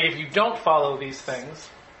like if you don't follow these things,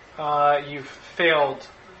 you've failed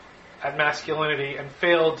at masculinity and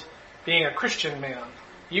failed being a Christian man.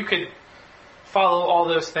 You could follow all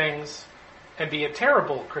those things and be a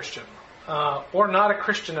terrible Christian, or not a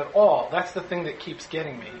Christian at all. That's the thing that keeps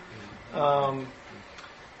getting me. So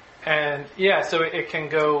it can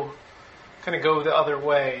go the other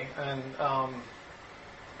way. And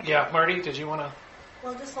Marty, did you want to?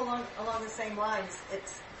 Well, just along the same lines,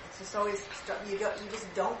 it's just always you just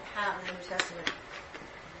don't have in the New Testament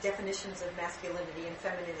definitions of masculinity and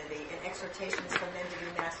femininity and exhortations for men to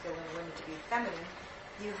be masculine and women to be feminine.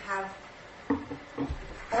 You have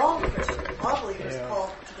all Christians, all believers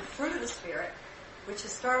called to the fruit of the Spirit, which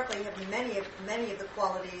historically have many of the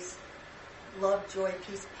qualities, love, joy,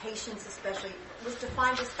 peace, patience especially, was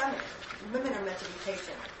defined as feminine. Women are meant to be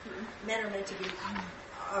patient. Men are meant to be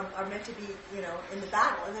in the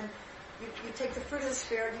battle. And then you take the fruit of the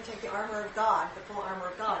Spirit, you take the armor of God, the full armor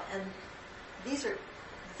of God, and these are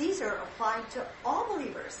applied to all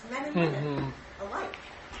believers, men and women alike.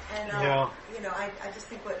 And I just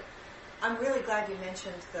think I'm really glad you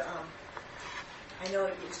mentioned the. I know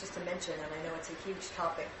it was just a mention, and I know it's a huge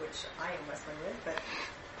topic which I am wrestling with, but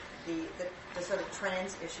the sort of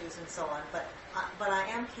trans issues and so on. But I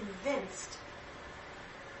am convinced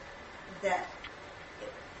that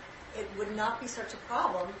it would not be such a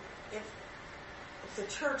problem if the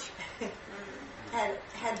church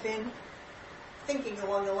had been thinking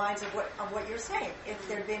along the lines of what you're saying. If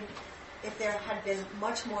there had been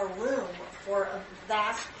much more room for a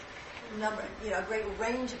vast number, a great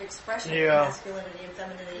range of expression of masculinity and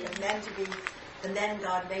femininity, and men to be the men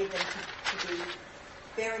God made them to be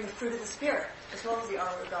bearing the fruit of the Spirit as well as the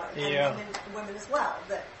armor of God, and women as well.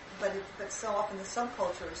 But so often the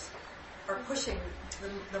subcultures are pushing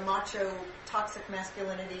the macho, toxic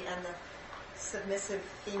masculinity and the submissive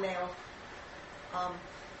female.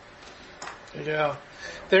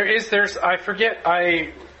 There's. I forget.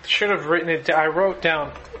 I should have written it down. I wrote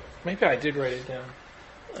down. Maybe I did write it down.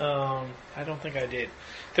 I don't think I did.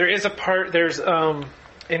 There is a part. There's in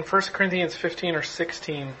 1 Corinthians 15 or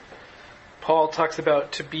 16. Paul talks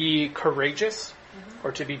about to be courageous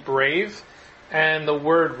or to be brave, and the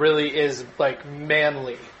word really is like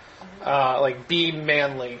manly, like be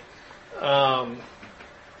manly. And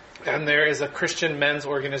there is a Christian men's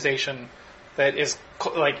organization that is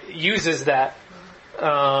like uses that,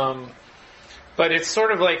 but But it's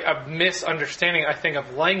sort of like a misunderstanding, I think,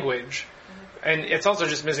 of language. And it's also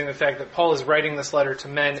just missing the fact that Paul is writing this letter to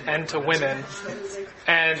men and to women.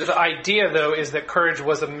 And the idea, though, is that courage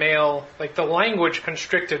was a male, like the language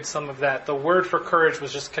constricted some of that. The word for courage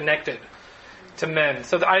was just connected to men.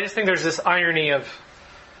 So I just think there's this irony of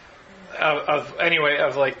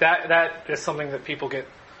like that is something that people get.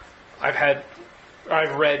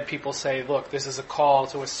 I've read people say, look, this is a call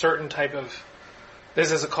to a certain type of,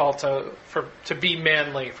 this is a call to be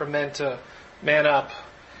manly, for men to man up.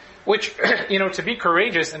 Which, to be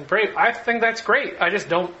courageous and brave, I think that's great. I just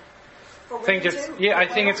don't think it's, I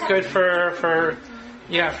think it's good for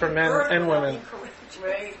men and women.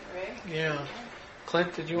 Right. Yeah.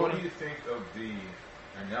 Clint, did you want What to? do you think of the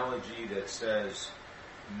analogy that says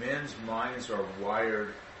men's minds are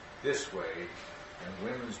wired this way and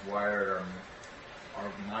women's our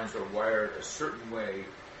minds are wired a certain way?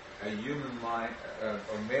 A human mind, a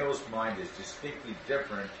male's mind is distinctly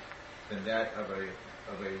different than that of a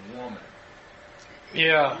woman.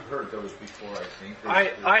 Yeah. You've heard those before, I think.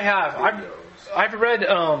 I have. I've read.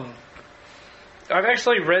 I've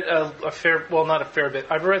actually read not a fair bit.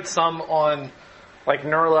 I've read some on like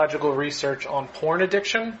neurological research on porn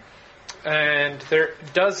addiction, and there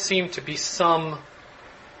does seem to be some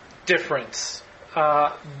difference.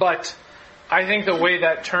 But I think the way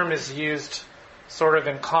that term is used, sort of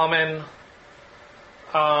in common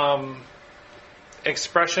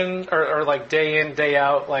expression, or like day in, day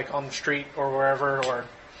out, like on the street or wherever, or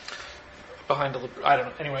behind I don't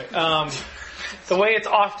know. Anyway, the way it's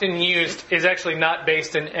often used is actually not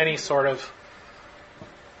based in any sort of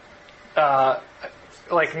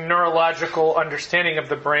like neurological understanding of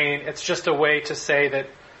the brain. It's just a way to say that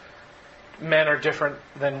men are different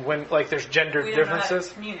than women. Like there's gender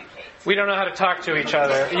differences. We don't know how to talk to each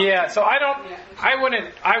other. Yeah. So I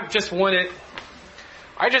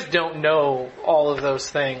just don't know all of those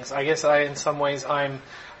things. I guess I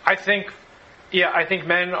think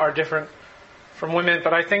men are different from women,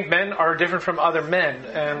 but I think men are different from other men,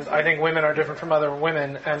 and I think women are different from other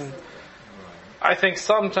women, and I think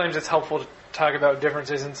sometimes it's helpful to talk about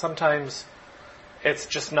differences, and sometimes it's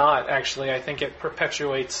just not, actually. I think it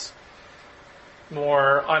perpetuates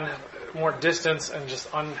more distance and just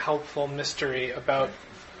unhelpful mystery about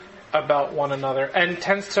one another, and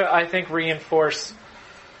tends to, I think, reinforce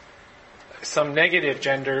some negative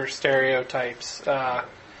gender stereotypes.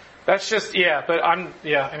 That's just,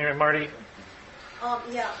 anyway, Marty.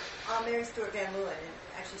 Mary Stuart Van Leeuwen, and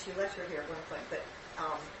actually she lectured here at one point, but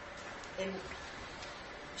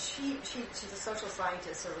she's a social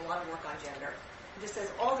scientist, does a lot of work on gender. She just says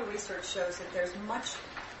all the research shows that there's much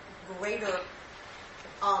greater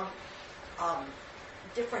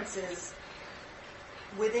differences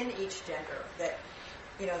within each gender, that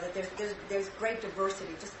there's great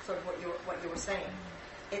diversity, just sort of what you were saying.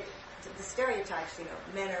 The stereotypes,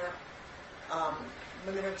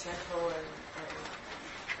 women are gentle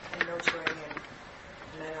and nurturing, and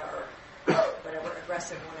men are whatever,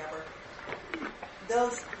 aggressive, whatever.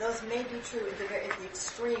 Those may be true at the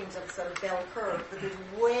extremes of sort of bell curve, but there's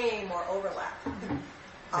way more overlap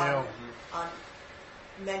on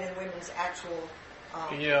men and women's actual.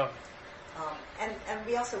 And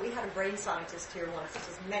we had a brain scientist here once. This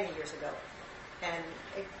was many years ago, and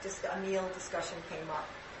a meal discussion came up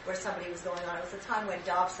where somebody was going on. It was a time when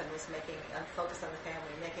Dobson was making Focus on the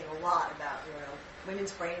Family, making a lot about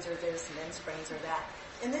women's brains are this, men's brains are that.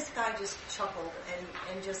 And this guy just chuckled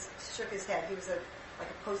and just shook his head. He was a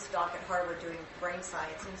postdoc at Harvard doing brain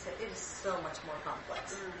science, and he said it is so much more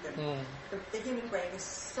complex. The human brain is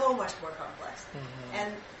so much more complex,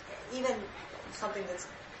 and even something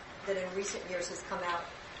that in recent years has come out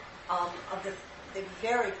of the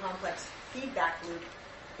very complex feedback loop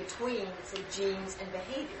between, say, genes and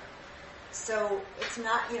behavior. So it's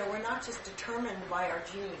not, we're not just determined by our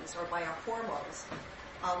genes or by our hormones.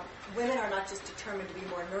 Women are not just determined to be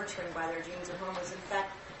more nurturing by their genes and hormones. In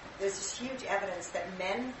fact, there's this huge evidence that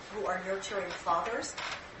men who are nurturing fathers,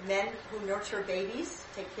 men who nurture babies,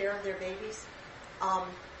 take care of their babies,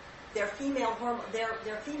 their female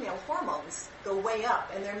hormones go way up,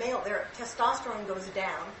 and their testosterone goes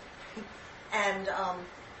down, and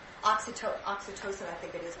oxytocin, I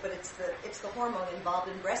think it is, but it's the hormone involved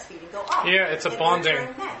in breastfeeding go up. Yeah, it's a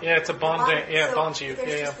bonding. Yeah, it's a bonding. Yeah, it bonds you.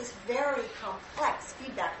 There's just this very complex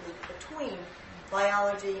feedback loop between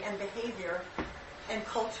biology and behavior and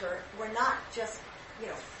culture. We're not just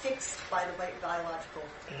fixed by the biological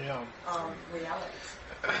realities.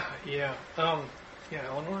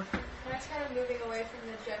 Eleanor? That's kind of moving away from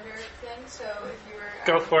the gender thing, so if you were...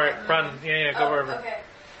 Go for it. Run. Go wherever. Okay.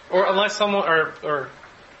 Or unless someone... Or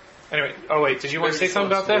Anyway, oh wait, did you want to say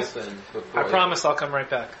something about this? I promise I'll come right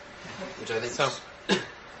back. Which I think so.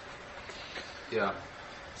 Yeah,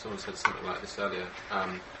 someone said something like this earlier.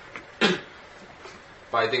 But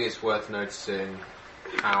I think it's worth noticing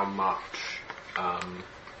how much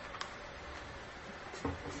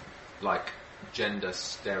like gender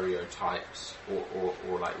stereotypes or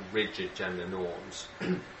like rigid gender norms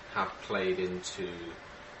have played into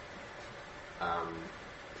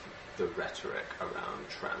the rhetoric around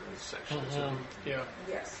transsexualism. Yeah.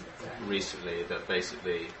 Yes, exactly. Recently, that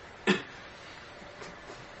basically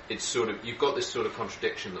it's sort of, you've got this sort of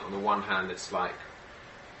contradiction that on the one hand it's like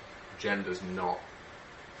gender's not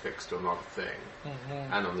fixed or not a thing,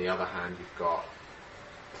 and on the other hand you've got,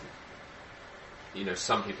 you know,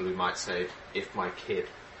 some people who might say, if my kid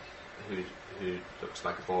who looks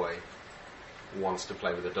like a boy wants to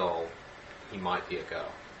play with a doll, he might be a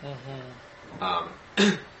girl.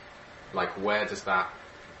 Like, where does that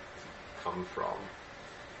come from?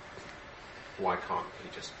 Why can't he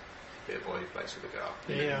just be a boy who plays with a girl?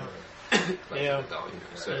 Yeah. Plays with a doll, you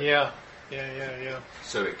know? So, yeah.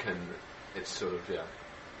 So it's sort of,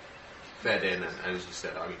 fed in, and as you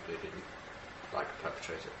said, arguably been like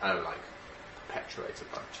perpetrated by the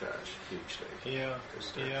church hugely.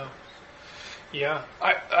 Yeah.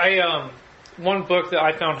 I one book that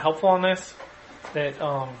I found helpful on this, that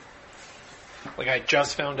like I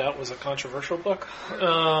just found out was a controversial book.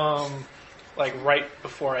 Like right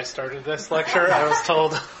before I started this lecture, I was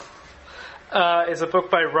told is a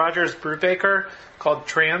book by Rogers Brubaker called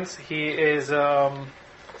Trans. He is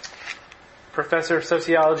professor of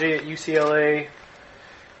sociology at UCLA,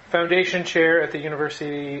 foundation chair at the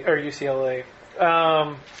university, or UCLA.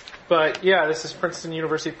 But yeah, this is Princeton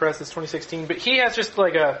University Press, this 2016. But he has just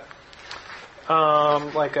like a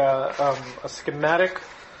schematic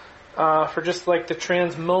for just like the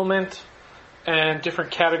trans moment and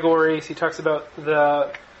different categories. He talks about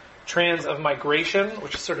the trans of migration,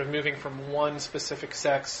 which is sort of moving from one specific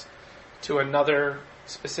sex to another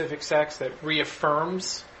specific sex that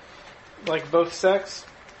reaffirms like both sex,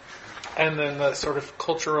 and then the sort of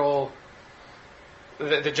cultural,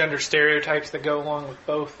 the gender stereotypes that go along with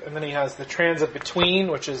both. And then he has the trans of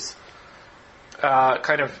between, which is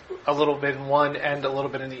kind of a little bit in one and a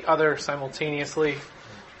little bit in the other simultaneously.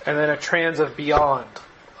 And then a trans of beyond,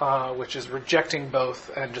 which is rejecting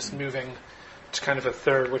both and just moving to kind of a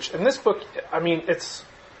third. Which in this book, I mean, it's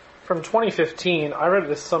from 2015. I read it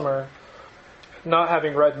this summer, not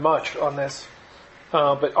having read much on this,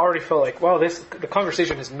 but already felt like, wow, the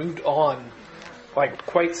conversation has moved on like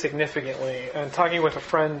quite significantly. And talking with a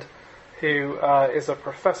friend who is a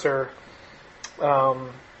professor, some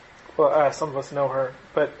of us know her,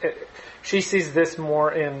 but she sees this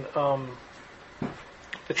more in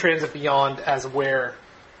the trans of beyond as where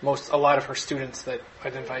a lot of her students that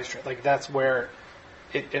identify as trans, like that's where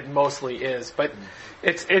it mostly is. But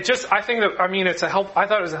it just, I think that, I mean, I thought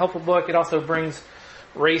it was a helpful book. It also brings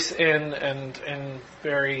race in and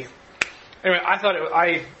very, anyway,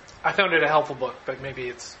 I found it a helpful book, but maybe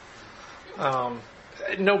it's,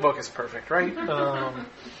 no book is perfect, right?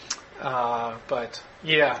 But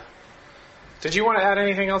yeah. Did you want to add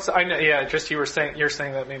anything else? I know, yeah, just you're saying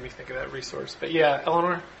that made me think of that resource. But yeah,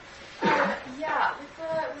 Eleanor? Yeah, with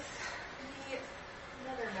the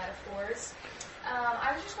other metaphors,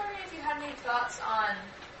 I was just wondering if you had any thoughts on,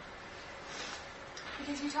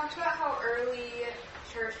 because you talked about how early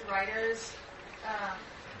church writers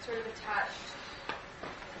sort of attached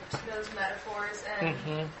to those metaphors and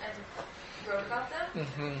wrote about them.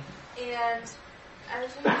 And I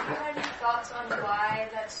was wondering if you had any thoughts on why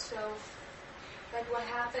that's so, like what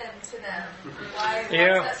happened to them? Why is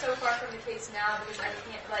that so far from the case now? Because I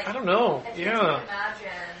can't, I don't know. I can't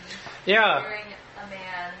imagine hearing a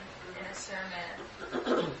man in a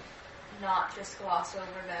sermon not just gloss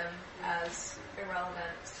over them as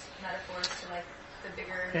irrelevant metaphors to like the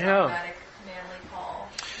bigger dogmatic manly Paul.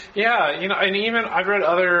 Yeah, and even I've read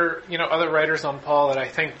other writers on Paul that I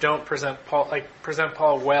think don't present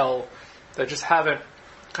Paul well, that just haven't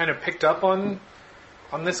kind of picked up on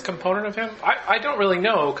this component of him. I don't really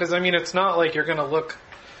know, because I mean it's not like you're going to look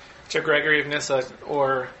to Gregory of Nyssa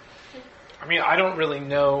or, I mean I don't really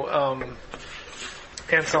know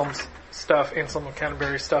Anselm's stuff, Anselm of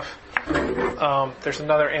Canterbury stuff. There's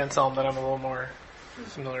another Anselm that I'm a little more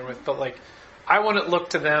familiar with, but like I wouldn't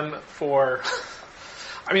look to them for.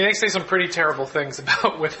 I mean, they say some pretty terrible things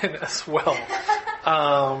about women as well,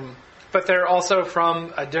 but they're also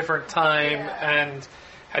from a different time and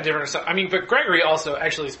had different stuff. I mean, but Gregory also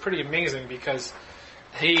actually is pretty amazing because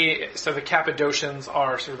so the Cappadocians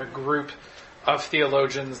are sort of a group of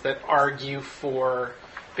theologians that argue for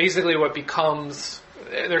basically what becomes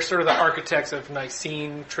they're sort of the architects of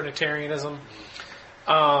Nicene Trinitarianism.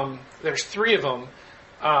 There's three of them.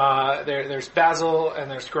 There's Basil, and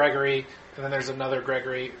there's Gregory, and then there's another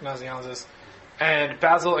Gregory Nazianzus. And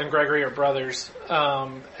Basil and Gregory are brothers,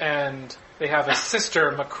 and they have a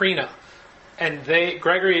sister, Macrina. And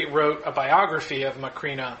Gregory wrote a biography of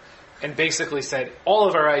Macrina, and basically said all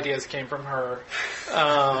of our ideas came from her.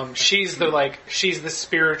 She's the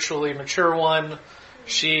spiritually mature one.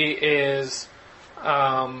 She is,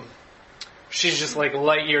 she's just like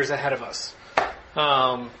light years ahead of us.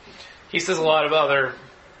 He says a lot of other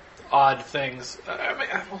odd things.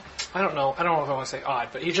 I don't know if I want to say odd,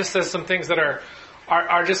 but he just says some things that are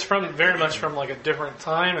just very much from like a different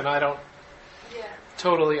time, and I don't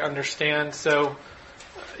totally understand. So,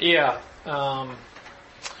 yeah.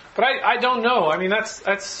 But I don't know. I mean, that's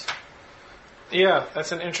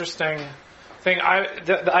an interesting thing.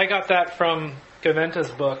 I got that from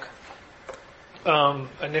Gaventa's book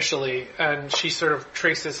initially, and she sort of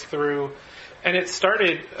traces through. And it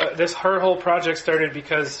started. Her whole project started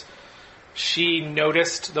because she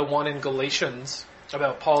noticed the one in Galatians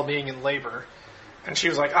about Paul being in labor, and she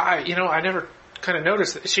was like, I never kind of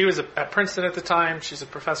noticed it. She was at Princeton at the time. She's a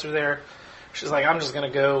professor there. She's like, I'm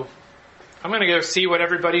going to go see what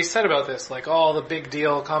everybody said about this, like all the big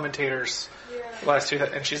deal commentators last two.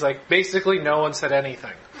 And she's like, basically no one said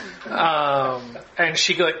anything. And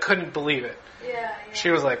she couldn't believe it. Yeah. She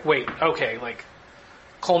was like, wait, okay, like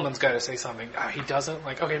Coleman's got to say something. He doesn't?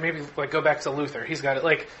 Like, okay, maybe like go back to Luther. He's got it.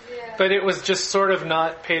 Like, but it was just sort of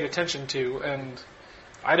not paid attention to, and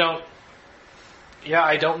I don't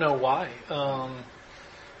know why.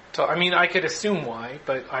 I could assume why,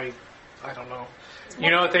 but I don't know. You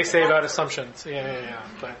know what they say about assumptions. Yeah.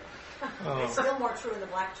 But it's still more true in the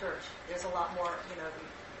black church. There's a lot more,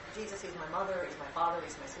 Jesus is my mother, he's my father,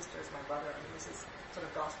 he's my sister, he's my brother. And this is sort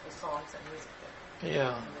of gospel songs and music.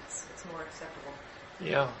 And it's more acceptable.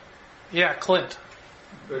 Yeah. Yeah, Clint.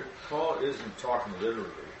 But Paul isn't talking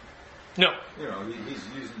literally. No. He's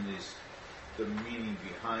using the meaning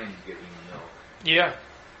behind getting milk. Yeah.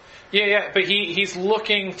 But he's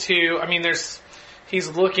looking to. He's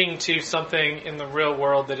looking to something in the real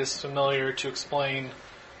world that is familiar to explain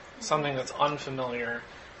something that's unfamiliar.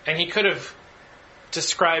 And he could have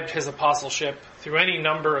described his apostleship through any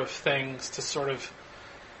number of things to sort of,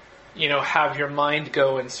 have your mind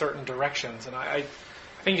go in certain directions. And I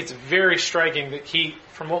think it's very striking that he,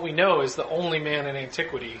 from what we know, is the only man in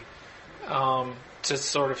antiquity to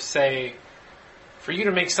sort of say, for you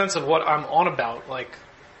to make sense of what I'm on about, like,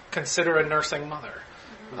 consider a nursing mother.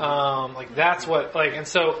 That's what, and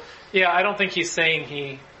so, I don't think he's saying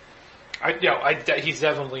he's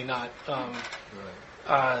definitely not,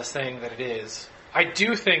 saying that it is. I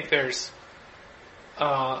do think there's,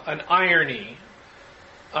 an irony,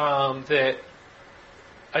 that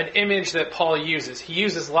an image that Paul uses, he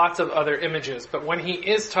uses lots of other images, but when he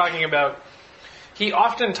is talking about, he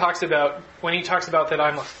often talks about, when he talks about that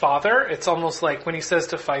I'm a father, it's almost like when he says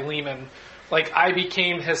to Philemon, like, I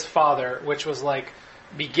became his father, which was like,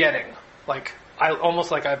 begetting,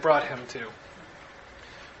 almost like I brought him to.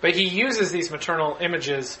 But he uses these maternal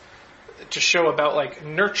images to show about like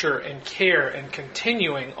nurture and care and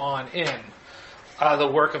continuing on in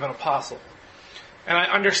the work of an apostle. And I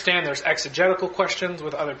understand there's exegetical questions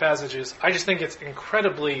with other passages. I just think it's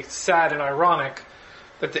incredibly sad and ironic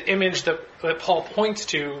that the image that Paul points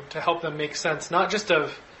to help them make sense, not just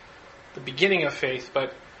of the beginning of faith,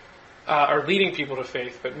 but or leading people to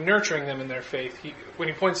faith, but nurturing them in their faith. When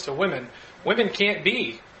he points to women can't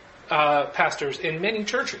be pastors in many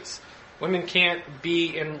churches. Women can't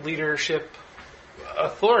be in leadership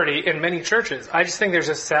authority in many churches. I just think there's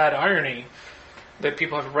a sad irony that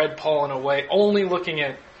people have read Paul in a way only looking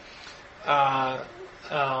at.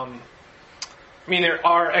 There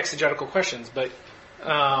are exegetical questions, but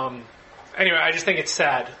anyway, I just think it's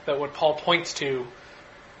sad that what Paul points to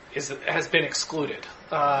has been excluded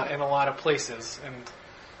in a lot of places, and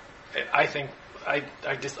I think I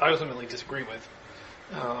ultimately disagree with.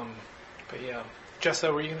 But yeah,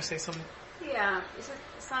 Jessa, were you going to say something? Yeah, it's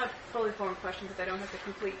not a fully formed question because I don't have the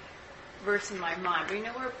complete verse in my mind. But you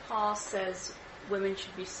know where Paul says women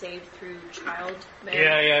should be saved through childbearing?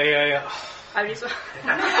 Yeah. I just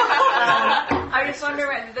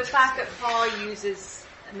wonder the fact that Paul uses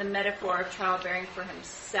the metaphor of childbearing for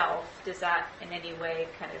himself, does that in any way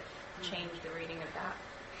kind of change the reading of that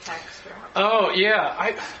text?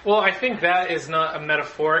 I think that is not a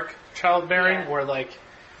metaphoric childbearing where like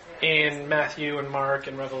in Matthew and Mark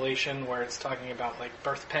and Revelation where it's talking about like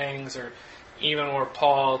birth pangs, or even where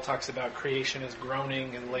Paul talks about creation as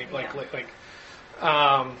groaning and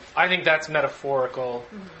I think that's metaphorical,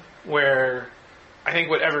 where I think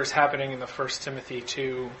whatever's happening in the 1 Timothy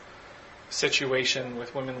 2 situation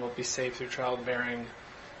with women will be saved through childbearing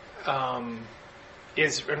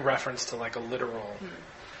is in reference to like a literal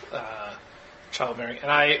childbearing.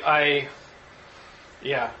 And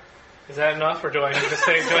is that enough, or do I need to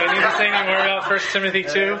say any more about 1 Timothy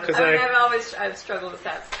 2? Because I've struggled with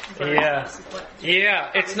that.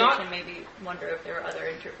 It's not. Maybe wonder if there are other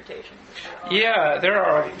interpretations. There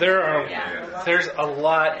are. There's a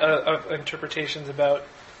lot of interpretations about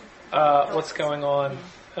what's going on.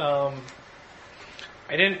 I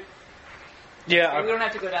didn't. Yeah, we don't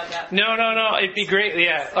have to go down that. No. It'd be great.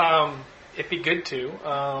 Yeah, it'd be good to.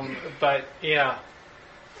 But yeah,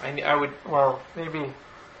 I would. Well, maybe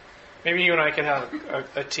you and I can have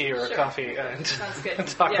a tea or a coffee and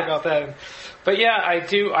talk about that. But yeah, I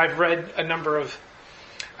do. I've read a number of.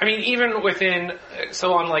 I mean, even within,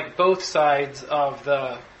 so on like both sides of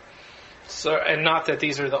and not that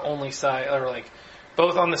these are the only side, or like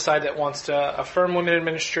both on the side that wants to affirm women in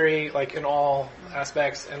ministry, like in all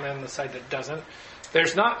aspects, and then the side that doesn't.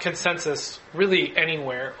 There's not consensus really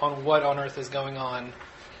anywhere on what on earth is going on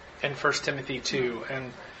in 1 Timothy 2.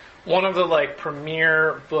 And one of the like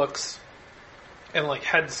premier books and like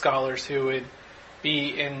head scholars who would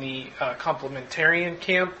be in the complementarian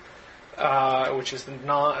camp, which is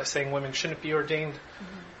not saying women shouldn't be ordained.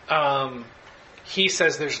 He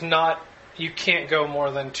says you can't go more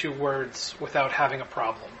than 2 words without having a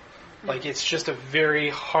problem. Like it's just a very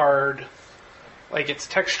hard, like it's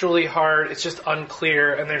textually hard, it's just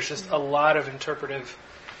unclear, and there's just a lot of interpretive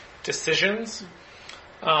decisions.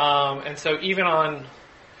 And so even on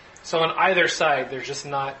either side, there's just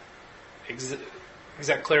not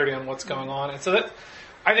exact clarity on what's going on. And so that,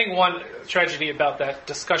 I think one tragedy about that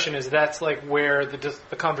discussion is that's like where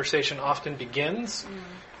the conversation often begins,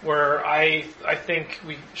 where I think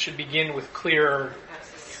we should begin with clearer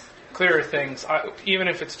things, even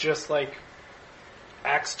if it's just like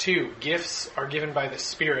Acts 2, gifts are given by the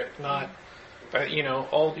Spirit, not by,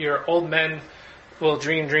 your old men will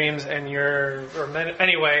dream dreams and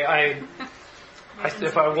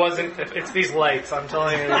if it's these lights, I'm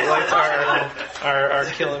telling you, these lights are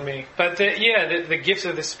killing me. But the gifts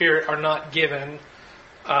of the Spirit are not given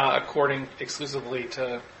according exclusively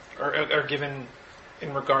to, or are given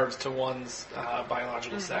in regards to one's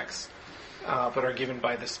biological sex, but are given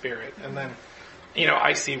by the Spirit. And then,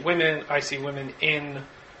 I see women in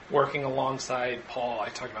working alongside Paul. I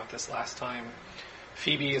talked about this last time.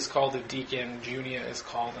 Phoebe is called a deacon. Junia is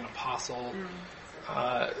called an apostle.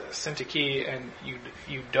 Syntyche and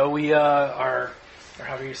Eudoia are, or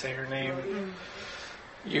how do you say her name?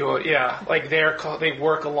 They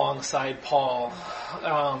work alongside Paul.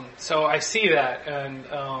 So I see that, and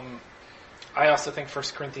I also think 1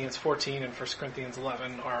 Corinthians 14 and 1 Corinthians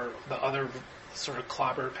 11 are the other sort of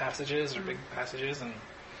clobber passages or big passages, and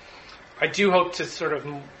I do hope to sort of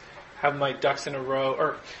have my ducks in a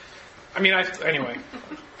row. Anyway,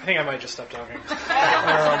 I think I might just stop talking.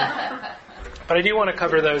 But I do want to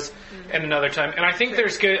cover those in another time, and I think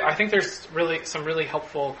there's really some really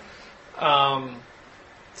helpful,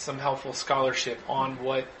 some helpful scholarship on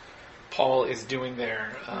what Paul is doing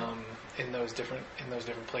there in those different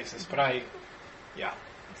places. But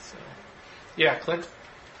Clint.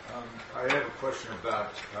 I have a question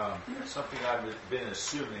about something I've been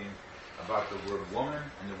assuming about the word woman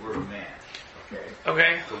and the word man.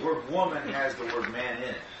 Okay. The word woman has the word man in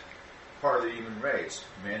it. Part of the human race.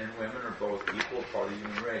 Men and women are both equal, part of the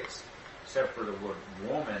human race. Except for the word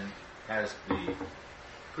woman has the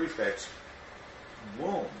prefix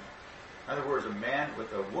womb. In other words, a man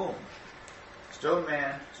with a womb. Still a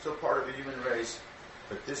man, still part of the human race,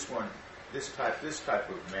 but this type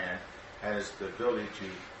of man has the ability to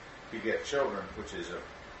beget children, which is a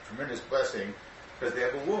tremendous blessing because they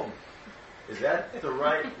have a womb. Is that the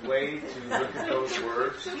right way to look at those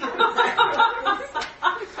words?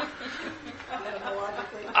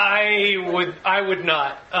 I would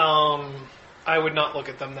not. I would not look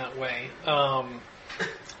at them that way.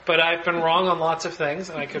 But I've been wrong on lots of things,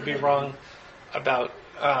 and I could be wrong about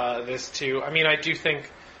this too. I mean, I do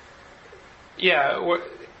think,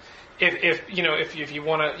 if you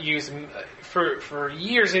want to use for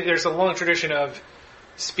years, there's a long tradition of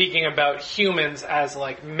speaking about humans as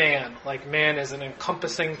like man is an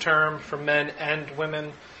encompassing term for men and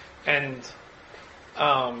women, and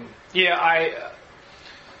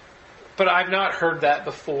but I've not heard that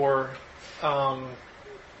before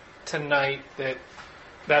tonight.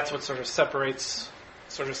 That's what sort of separates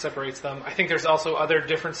them. I think there's also other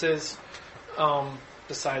differences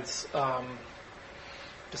besides a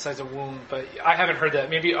womb, but I haven't heard that.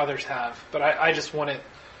 Maybe others have, but I just want it.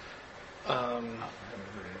 I haven't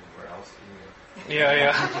heard anywhere else either.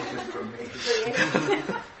 Yeah.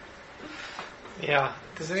 Yeah.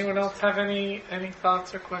 Does anyone else have any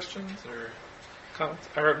thoughts or questions or comments?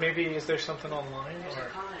 Or maybe is there something online? There's a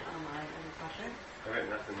comment online and a question. I read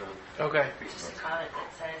nothing on. Okay. Just a comment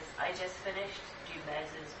that says, I just finished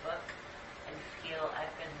Jumez's book and feel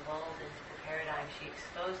I've been lulled into the paradigm she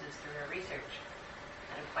exposes through her research.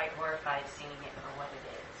 And I'm quite horrified seeing it for what it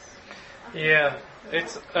is. Yeah.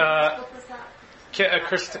 It's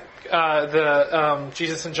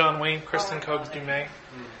Jesus and John Wayne, Kristen Coates Dumais.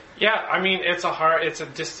 Yeah, I mean it's a hard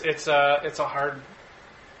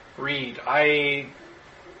read. I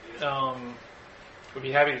would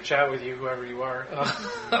be happy to chat with you, whoever you are.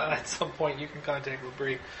 At some point, you can contact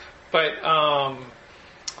Labrie. But I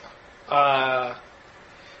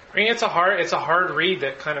mean, it's a hard read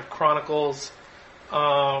that kind of chronicles.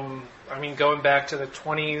 I mean, going back to the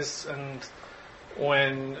 1920s and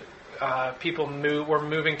when people were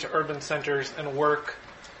moving to urban centers and work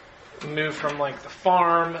moved from like the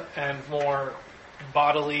farm and more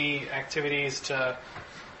bodily activities to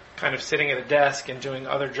kind of sitting at a desk and doing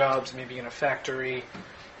other jobs, maybe in a factory,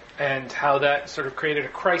 and how that sort of created a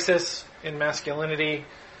crisis in masculinity,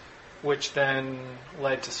 which then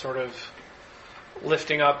led to sort of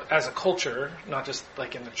lifting up as a culture, not just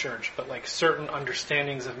like in the church, but like certain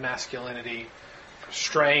understandings of masculinity,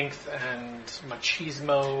 strength and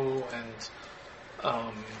machismo and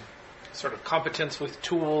sort of competence with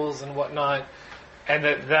tools and whatnot, and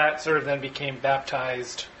that sort of then became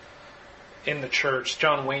baptized in the church.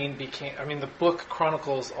 John Wayne the book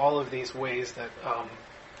chronicles all of these ways that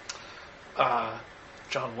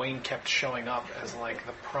John Wayne kept showing up as like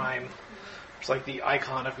the prime, it's like the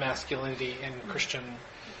icon of masculinity in Christian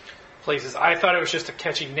places. I thought it was just a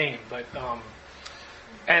catchy name, but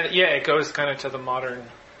and yeah, it goes kind of to the modern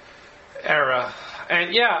era.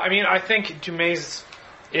 And yeah, I mean, I think Dumais,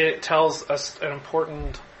 it tells us an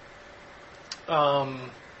important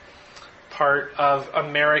part of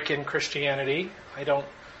American Christianity. I don't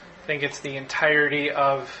think it's the entirety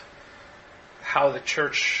of how the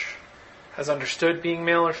church has understood being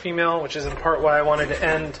male or female, which is in part why I wanted to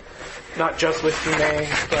end not just with Dumais,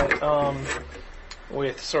 but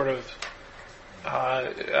with sort of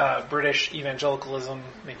British evangelicalism,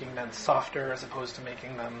 making men softer as opposed to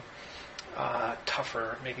making them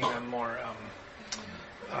tougher, making them more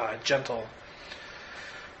gentle.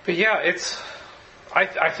 But yeah,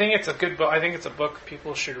 I think it's a good book. I think it's a book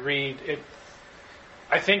people should read.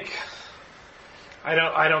 I don't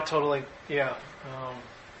totally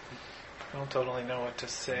know what to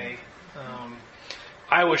say.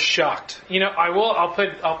 I was shocked. You know, I'll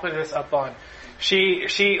put this up on.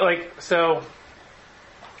 She like, so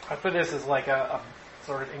I put this as like a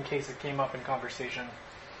sort of in case it came up in conversation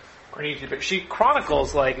or anything, but she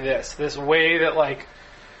chronicles like this way that like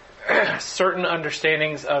certain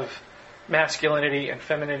understandings of masculinity and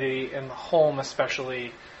femininity in the home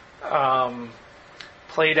especially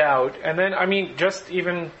played out. And then, I mean, just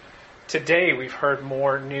even today we've heard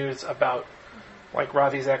more news about like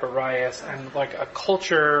Ravi Zacharias and like a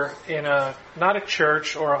culture in not a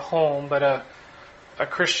church or a home, but a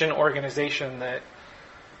Christian organization that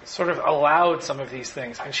sort of allowed some of these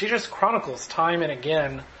things. And she just chronicles time and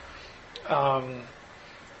again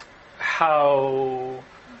how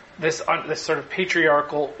this sort of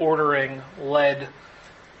patriarchal ordering led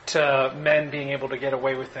to men being able to get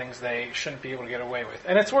away with things they shouldn't be able to get away with.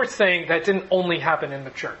 And it's worth saying that didn't only happen in the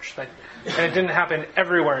church. And it didn't happen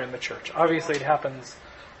everywhere in the church. Obviously it happens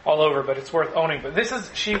all over, but it's worth owning. But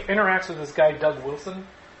she interacts with this guy, Doug Wilson,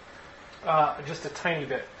 just a tiny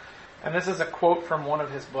bit. And this is a quote from one of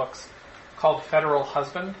his books called Federal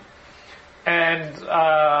Husband. And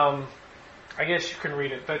I guess you can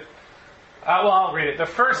read it, but I'll read it. The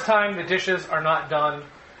first time the dishes are not done,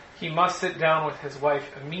 he must sit down with his wife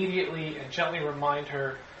immediately and gently remind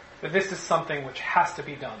her that this is something which has to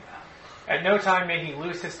be done. At no time may he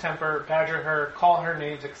lose his temper, badger her, call her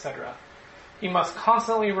names, etc. He must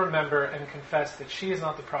constantly remember and confess that she is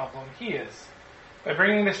not the problem, he is. By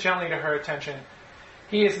bringing this gently to her attention,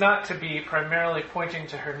 he is not to be primarily pointing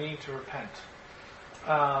to her need to repent.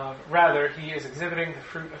 Rather, he is exhibiting the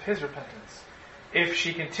fruit of his repentance. If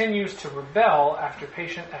she continues to rebel after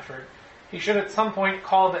patient effort, he should at some point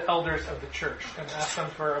call the elders of the church and ask them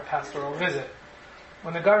for a pastoral visit.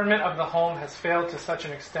 When the government of the home has failed to such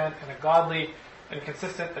an extent and a godly and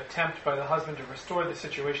consistent attempt by the husband to restore the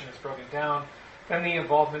situation is broken down, then the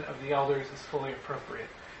involvement of the elders is fully appropriate.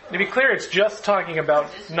 To be clear, it's just talking about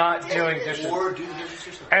not doing dishes.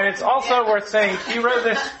 And it's also worth saying he wrote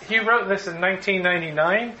this in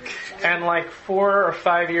 1999, and like 4 or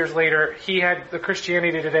 5 years later, he had the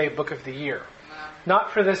Christianity Today Book of the Year.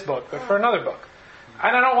 Not for this book, but for another book.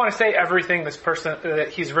 And I don't want to say everything this person that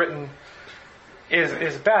he's written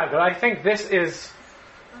is bad, but I think this is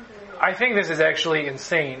actually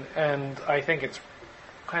insane, and I think it's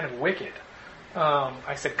kind of wicked.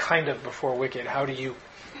 I said kind of before wicked. How do you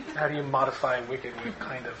modify wicked with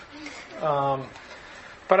kind of?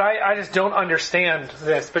 But I just don't understand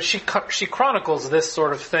this. But she chronicles this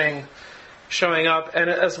sort of thing showing up, and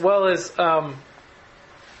as well as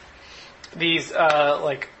these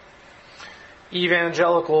like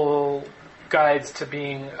evangelical guides to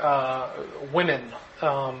being women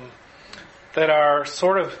that are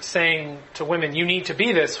sort of saying to women, you need to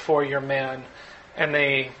be this for your man. And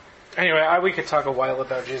anyway, we could talk a while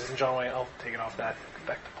about Jesus and John Wayne. I'll take it off that. Go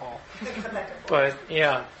back to Paul. But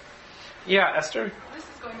yeah, Esther. This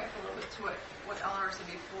is going back a little bit to what Eleanor said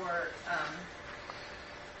before,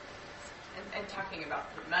 and talking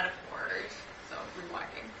about the metaphors. So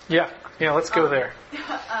rewinding. Yeah. Let's go there.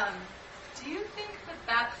 Do you think that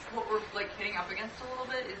that's what we're like hitting up against a little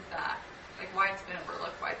bit? Is that like why it's been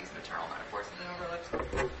overlooked? Why these maternal metaphors have been overlooked?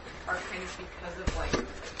 Are things because of like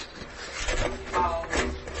how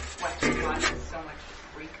Western thought is so much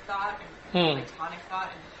Greek thought and Platonic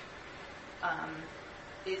thought, and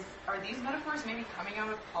are these metaphors maybe coming out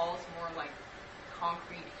of Paul's more like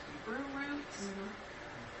concrete Hebrew roots?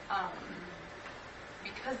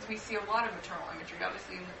 Because we see a lot of maternal imagery,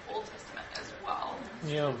 obviously, in the Old Testament as well.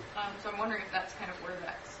 Yeah. So I'm wondering if that's kind of where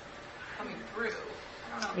that's coming through.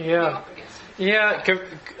 I don't know. Yeah.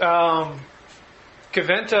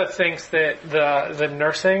 Gaventa thinks that the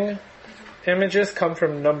nursing images come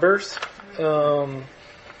from Numbers.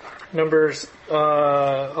 Numbers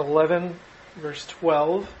 11, verse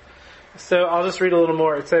 12. So I'll just read a little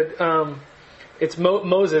more. It said,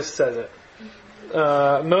 Moses says it.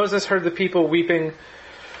 Moses heard the people weeping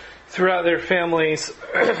throughout their families,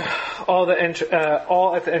 all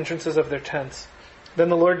at the entrances of their tents. Then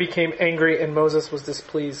the Lord became angry, and Moses was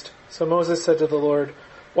displeased. So Moses said to the Lord,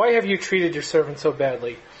 "Why have you treated your servant so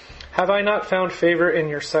badly? Have I not found favor in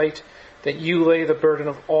your sight, that you lay the burden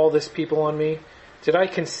of all this people on me? Did I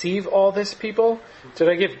conceive all this people? Did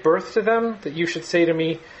I give birth to them, that you should say to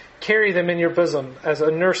me, 'Carry them in your bosom, as a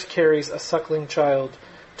nurse carries a suckling child,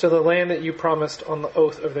 to the land that you promised on the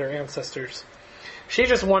oath of their ancestors?'" She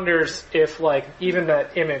just wonders if, like, even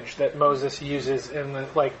that image that Moses uses in the,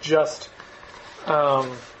 like, just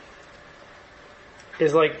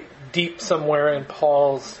is like deep somewhere in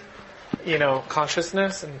Paul's,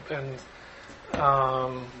 consciousness and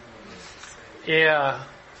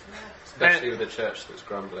especially with the church that's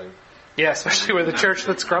grumbling. Yeah, especially with the church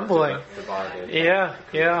that's grumbling. Divided.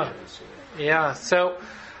 Yeah. So,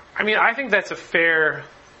 I mean, I think that's a fair.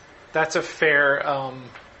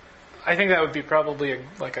 I think that would be probably a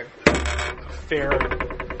fair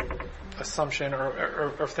assumption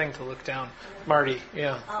or thing to look down. Marty,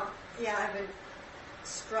 yeah. I've been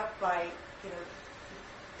struck by,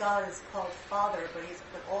 God is called Father, but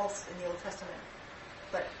all in the Old Testament,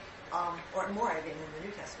 or more I think in the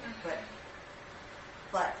New Testament, but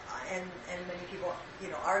many people,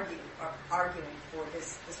 are arguing for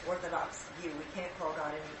this orthodox view. We can't call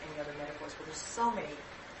God any other metaphors, but there's so many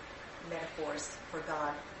metaphors for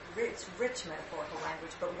God. It's rich metaphorical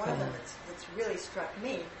language, but one of them that's really struck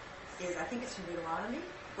me is, I think it's from Deuteronomy,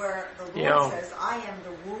 where the Lord says, "I am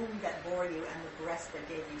the womb that bore you and the breast that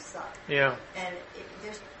gave you suck." Yeah. And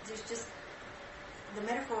there's just, the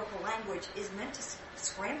metaphorical language is meant to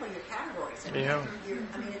scramble your categories. And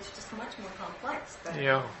it's just much more complex. But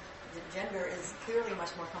the gender is clearly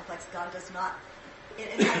much more complex. God does not,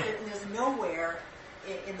 and there's nowhere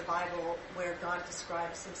in the Bible where God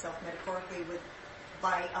describes himself metaphorically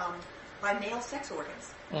by male sex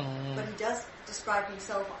organs. Mm-hmm. But he does describe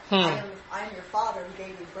himself, I am your father who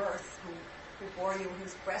gave you birth, who bore you,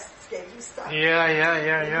 whose breasts gave you suck.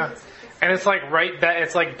 Yeah. And it's like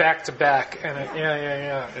it's like back to back. And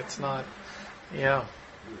it's not,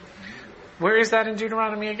 Where is that in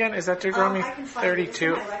Deuteronomy again? Is that Deuteronomy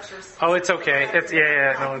 32? Oh, it's okay. It's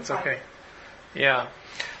okay. Yeah.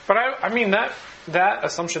 But I mean that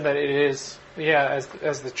assumption that it is, as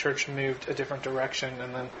the church moved a different direction,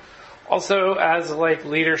 and then also as like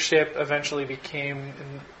leadership eventually became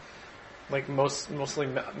like mostly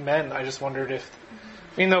men. I just wondered if,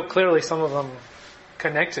 though clearly some of them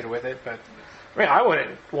connected with it, but I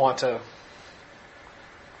wouldn't want to.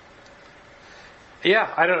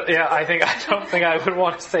 I don't think I would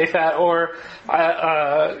want to say that, or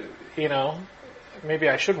maybe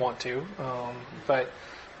I should want to, but.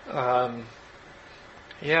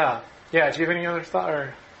 Do you have any other thought?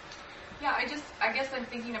 Or? Yeah, I guess I'm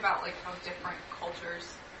thinking about like how different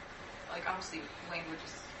cultures, like obviously language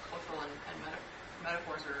is cultural and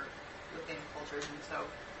metaphors are within cultures, and so,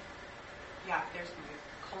 yeah, there's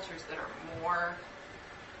cultures that are more,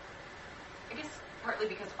 I guess, partly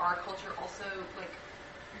because our culture also, like,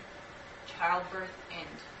 childbirth and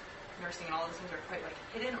nursing and all those things are quite, like,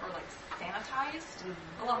 hidden or, like, sanitized.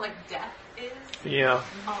 A lot like death is. Yeah.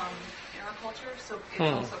 In our culture, so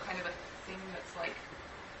it's also kind of a thing that's, like,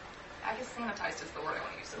 I guess sanitized is the word I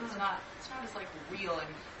want to use. So it's not as, like, real and,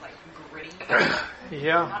 like, gritty.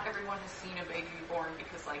 Yeah. Not everyone has seen a baby born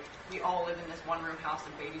because, like, we all live in this one-room house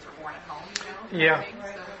and babies are born at home, you know? Yeah.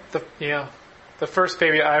 So. The first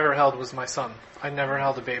baby I ever held was my son. I never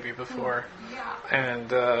held a baby before. Yeah. And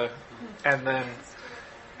then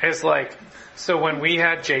it's like, so when we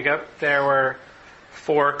had Jacob, there were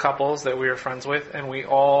 4 couples that we were friends with, and we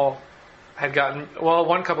all had gotten, well,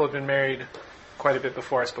 one couple had been married quite a bit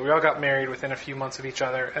before us, but we all got married within a few months of each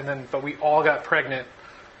other, but we all got pregnant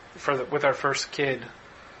with our first kid.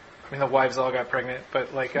 I mean, the wives all got pregnant,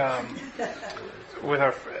 but like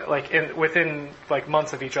within like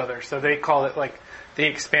months of each other. So they call it like the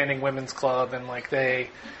expanding women's club, and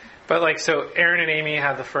so Aaron and Amy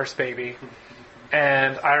had the first baby,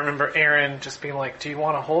 and I remember Aaron just being like, "Do you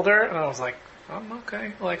want to hold her?" And I was like, "I'm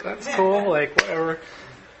okay, like that's cool, like whatever."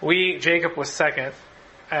 Jacob was second,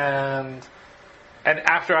 and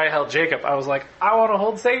after I held Jacob, I was like, I want to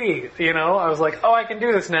hold Sadie, you know? I was like, oh, I can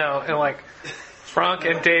do this now. And like, Frank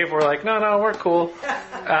and Dave were like, no, we're cool.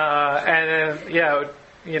 And then,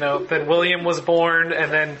 then William was born,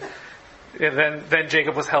 and then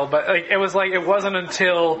Jacob was held. But like, it wasn't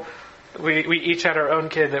until we each had our own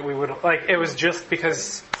kid that we would, like, it was just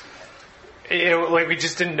because, we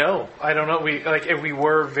just didn't know. I don't know.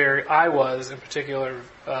 I was in particular,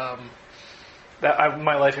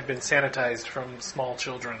 my life had been sanitized from small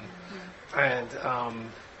children. And,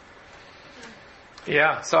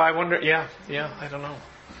 so I wonder, I don't know.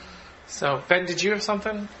 So, Ben, did you have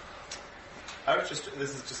something? This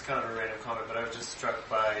is just kind of a random comment, but I was just struck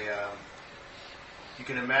by, you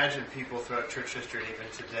can imagine people throughout church history and even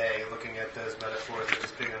today looking at those metaphors and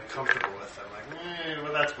just being uncomfortable with them. Like,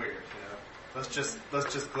 well, that's weird, you know. Let's just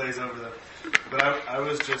glaze over them. But I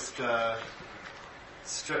was just, I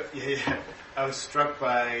was struck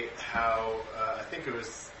by how I think it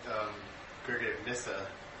was Gregory of Nyssa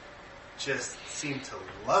just seemed to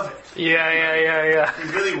love it. Yeah. He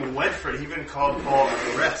really went for it. He even called Paul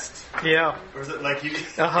a breast. Yeah. Or is it like he?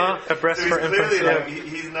 A breast so for infants. Clearly, like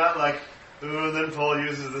he's not like. Oh, then Paul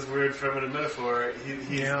uses this weird feminine metaphor.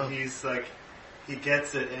 He's like, he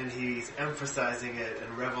gets it and he's emphasizing it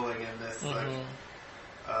and reveling in this,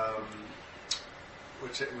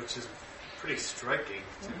 which is pretty striking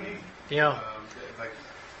to me. Yeah.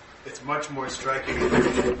 It's much more striking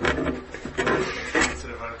than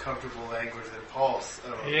sort of uncomfortable language than Paul's.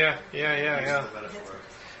 Yeah. Metaphor.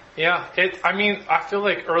 Yeah. I feel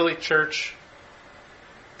like early church,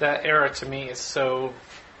 that era to me is so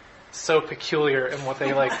peculiar in what they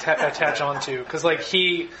attach onto. Because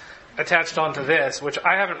he attached onto this, which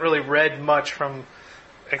I haven't really read much from,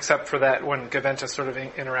 except for that when Gaventa sort of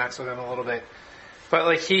interacts with him a little bit.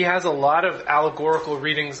 But he has a lot of allegorical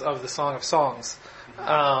readings of the Song of Songs,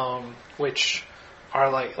 which are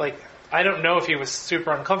I don't know if he was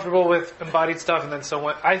super uncomfortable with embodied stuff, and then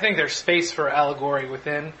I think there's space for allegory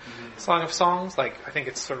within Song of Songs. I think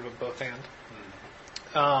it's sort of a both and.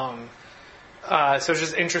 So it's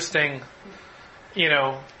just interesting,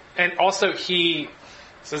 and also this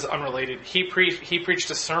is unrelated, he preached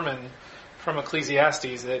a sermon from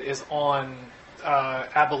Ecclesiastes that is on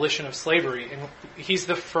abolition of slavery, and he's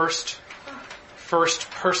the first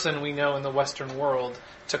person we know in the Western world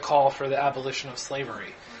to call for the abolition of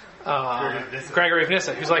slavery. Gregory of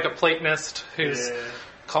Nyssa, who's like a Platonist, who's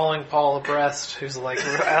calling Paul a breast, who's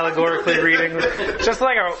allegorically reading, just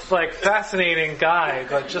a fascinating guy,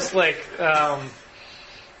 but just anyway,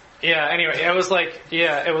 it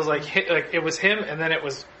was him, and then it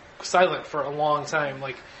was silent for a long time.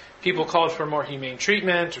 People called for more humane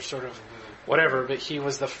treatment or sort of whatever, but he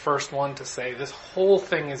was the first one to say this whole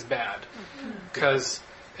thing is bad, because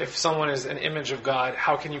if someone is an image of God,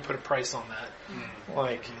 how can you put a price on that?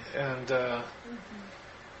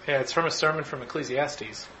 It's from a sermon from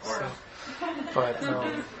Ecclesiastes. So. But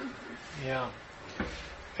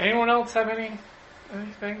anyone else have anything?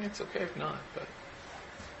 It's okay if not, but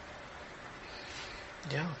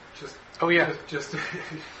just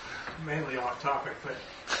mainly off topic, but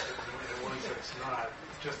in one sense not.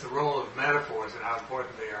 Just the role of metaphors and how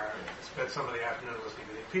important they are. I spent some of the afternoon listening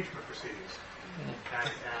to the impeachment proceedings, and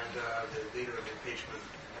the leader of the impeachment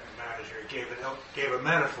manager gave a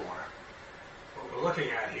metaphor. What we're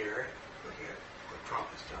looking at here, looking at what Trump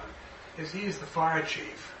has done, is he's the fire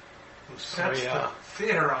chief who sets the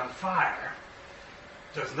theater on fire,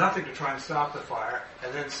 does nothing to try and stop the fire,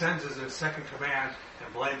 and then sends us in second command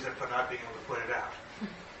and blames it for not being able to put it out.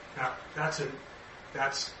 Now, that's a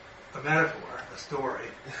metaphor, a story,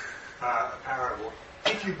 a parable.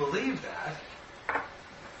 If you believe that,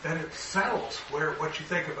 then it settles what you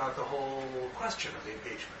think about the whole question of the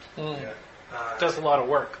impeachment. It does a lot of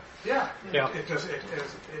work. Yeah. It does.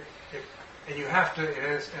 And you have to, in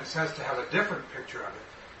a sense, to have a different picture of it.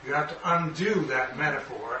 You have to undo that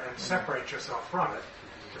metaphor and separate yourself from it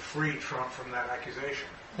to free Trump from that accusation.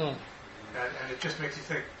 And it just makes you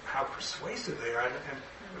think how persuasive they are. And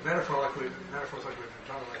the metaphors like we've been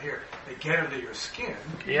talking about here, they get under your skin.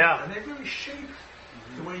 Yeah. And they really shape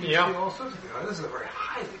the way you see all sorts of things. Now, this is a very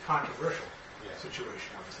highly controversial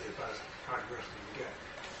situation, obviously, about as controversial as you can get.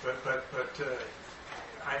 But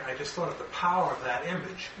I just thought of the power of that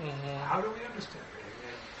image. How do we understand it?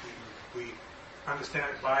 And we understand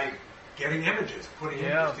it by getting images, putting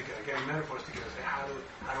images together, getting metaphors together. Say, how do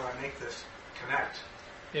I make this connect?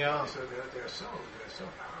 Yeah. So they're so powerful.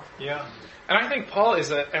 Yeah. And I think Paul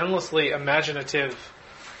is an endlessly imaginative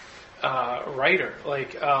writer.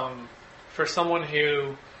 Like, for someone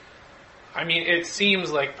who, I mean, it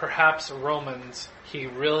seems like perhaps Romans, he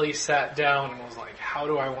really sat down and was like, how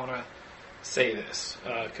do I want to say this?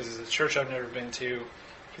 Because it's a church I've never been to.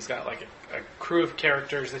 He's got like a crew of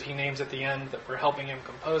characters that he names at the end that were helping him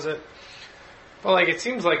compose it. But like, it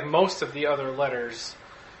seems like most of the other letters,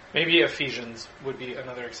 maybe Ephesians would be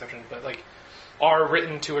another exception, but like, are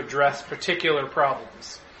written to address particular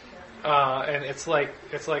problems. And it's like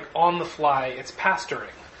on the fly, it's pastoring.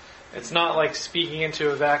 It's not like speaking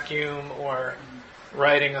into a vacuum or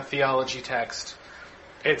writing a theology text.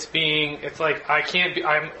 It's like,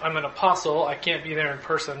 I'm an apostle, I can't be there in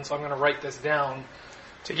person, so I'm going to write this down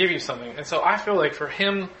to give you something. And so I feel like for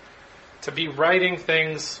him to be writing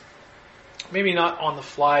things, maybe not on the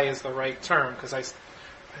fly is the right term, because I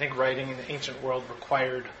think writing in the ancient world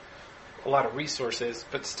required a lot of resources,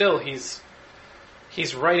 but still he's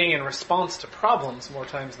writing in response to problems more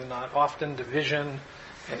times than not. Often division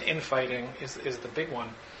and infighting is the big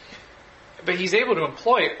one. But he's able to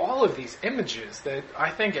employ all of these images that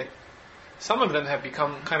I think some of them have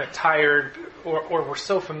become kind of tired, or we're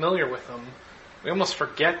so familiar with them, we almost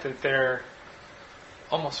forget that they're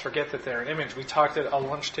an image. We talked at a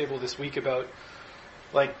lunch table this week about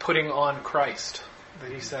like putting on Christ,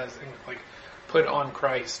 that he says, like put on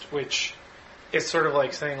Christ, which is sort of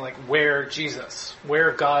like saying like wear Jesus,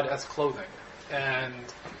 wear God as clothing.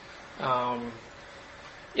 And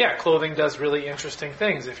clothing does really interesting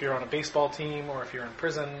things if you're on a baseball team, or if you're in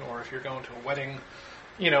prison, or if you're going to a wedding.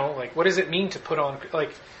 Like what does it mean to put on,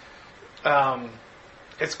 like,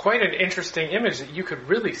 it's quite an interesting image that you could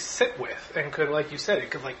really sit with and could, like you said,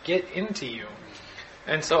 it could like get into you.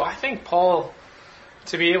 And so I think Paul,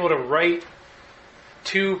 to be able to write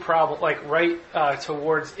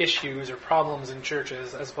towards issues or problems in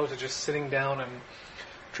churches, as opposed to just sitting down and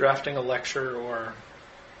drafting a lecture or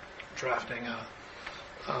drafting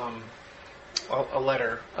a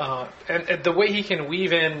letter, and the way he can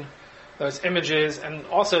weave in those images, and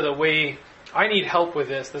also the way I need help with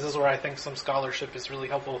this is where I think some scholarship is really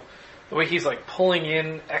helpful. The way he's like pulling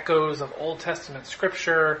in echoes of Old Testament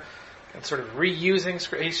scripture and sort of reusing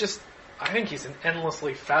scripture. I think he's an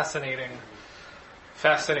endlessly fascinating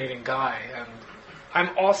guy. And I'm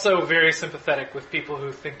also very sympathetic with people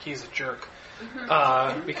who think he's a jerk.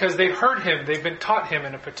 Because they've heard him, they've been taught him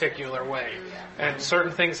in a particular way. And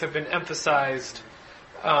certain things have been emphasized.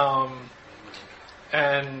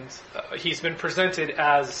 And he's been presented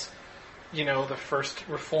as, the first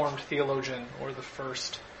Reformed theologian, or the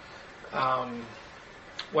first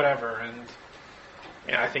whatever. And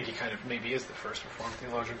I think he kind of maybe is the first Reformed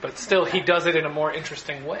theologian. But still, he does it in a more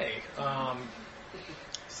interesting way.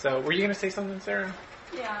 So, were you going to say something, Sarah?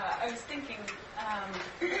 Yeah, I was thinking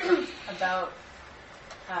about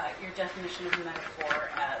your definition of metaphor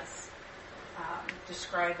as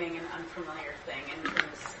describing an unfamiliar thing in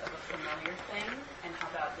terms of a familiar thing, and how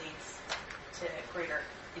that leads to greater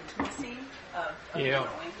intimacy of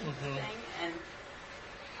knowing the thing. And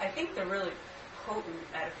I think the really potent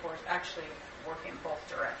metaphors actually work in both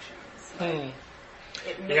directions. Like,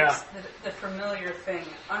 it makes the familiar thing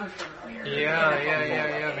unfamiliar.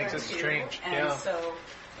 It makes it strange. And so,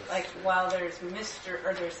 like, while there's mystery,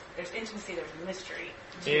 or there's intimacy, there's mystery.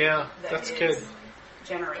 That's is good.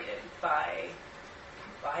 Generated by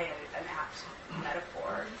an apt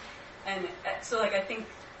metaphor, and so like I think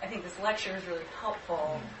this lecture is really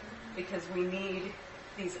helpful because we need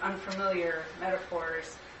these unfamiliar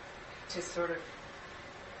metaphors to sort of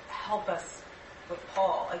help us with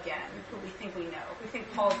Paul again, who we think we know. We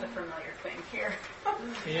think Paul's the familiar thing here.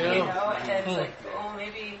 Yeah. You know, and it's like, oh,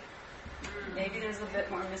 maybe there's a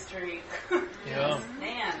bit more mystery in this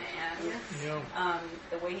man and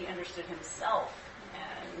the way he understood himself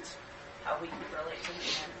and how we can relate to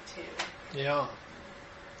him too. Yeah.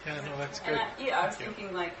 Yeah, no, that's good. And I was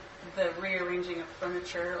thinking like the rearranging of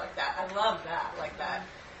furniture, like that. I love that. Like that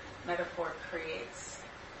metaphor creates,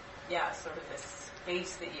 sort of this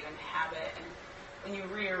space that you inhabit. And when you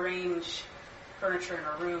rearrange furniture in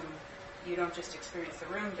a room, you don't just experience the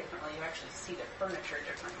room differently, you actually see the furniture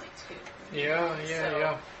differently too. Yeah,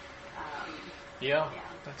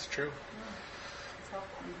 that's true. It's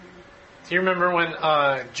helpful. Mm-hmm. Do you remember when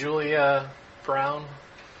Julia Brown,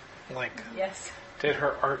 yes, did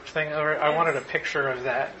her art thing over? I wanted a picture of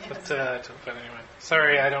that, but anyway,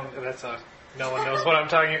 sorry, I don't. No one knows what I'm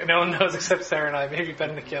talking. No one knows except Sarah and I. Maybe Ben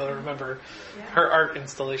and Nikhil remember her art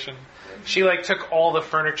installation. She took all the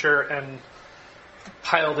furniture and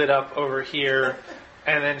piled it up over here,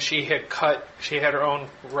 and then she had her own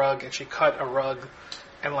rug, and she cut a rug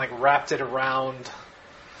and wrapped it around,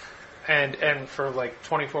 and for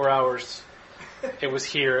 24 hours it was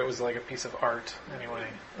here. It was like a piece of art anyway.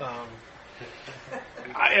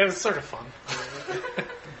 It was sort of fun.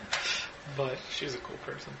 But she's a cool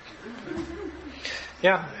person.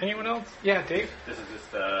 Yeah, anyone else? Yeah, Dave? This is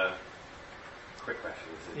just a quick question.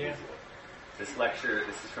 This is an easy one. This lecture,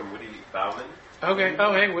 this is from Woody Bauman. Okay.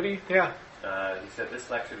 Oh, hey, Woody. Yeah. He said this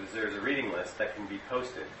lecture deserves a reading list that can be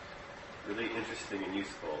posted. Really interesting and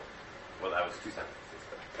useful. Well, that was 2 sentences.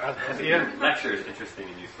 But lecture is interesting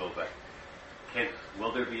and useful, but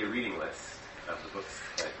will there be a reading list of the books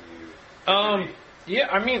that you read?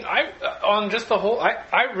 Yeah, I mean, on just the whole,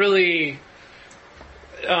 I really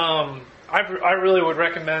would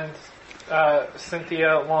recommend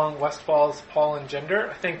Cynthia Long Westfall's Paul and Gender.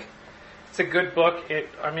 I think it's a good book.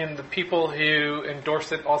 The people who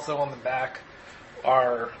endorse it also on the back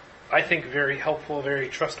are, I think, very helpful, very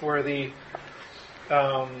trustworthy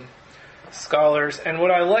scholars. And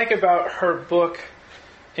what I like about her book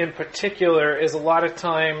in particular is a lot of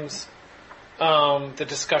times the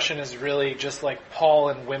discussion is really just Paul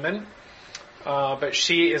and women. But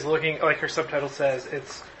she is looking, like her subtitle says,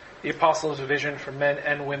 it's the Apostles' vision for men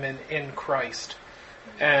and women in Christ.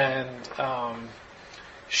 And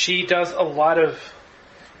she does a lot of,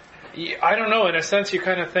 I don't know, in a sense you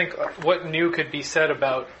kind of think what new could be said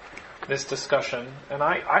about this discussion. And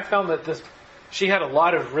I found that she had a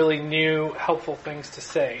lot of really new, helpful things to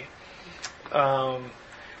say.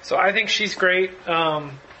 So I think she's great.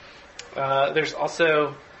 There's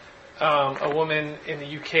also a woman in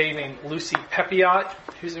the UK named Lucy Pepiot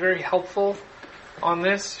who's very helpful on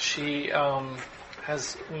this. She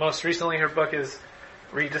has, most recently, her book is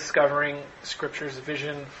Rediscovering Scripture's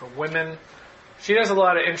Vision for Women. She does a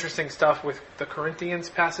lot of interesting stuff with the Corinthians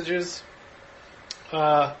passages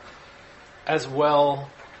as well.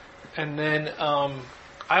 And then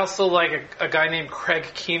I also like a guy named Craig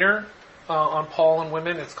Keener on Paul and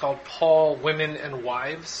Women. It's called Paul, Women, and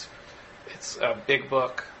Wives. It's a big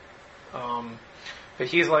book. But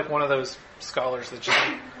he's one of those scholars that just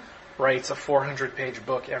writes a 400-page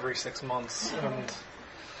book every 6 months. And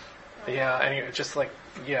and just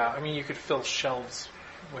you could fill shelves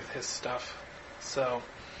with his stuff. So,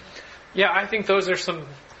 I think those are some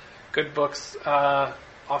good books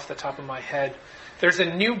off the top of my head. There's a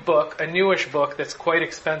newish book that's quite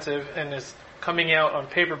expensive and is coming out on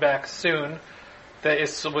paperback soon that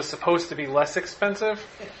was supposed to be less expensive,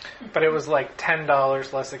 but it was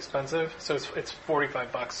 $10 less expensive, so it's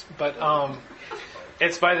 $45. But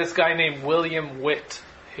it's by this guy named William Witt,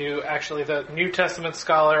 who actually, the New Testament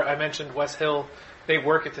scholar, I mentioned Wes Hill, they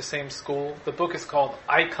work at the same school. The book is called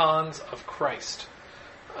Icons of Christ.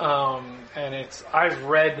 And I've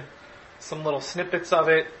read some little snippets of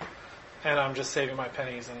it, and I'm just saving my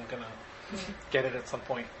pennies and going to get it at some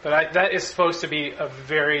point. But that is supposed to be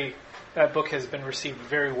that book has been received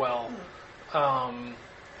very well, and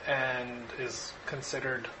is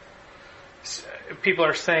considered, people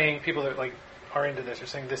that are into this are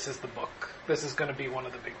saying this is the book. This is going to be one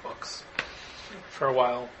of the big books for a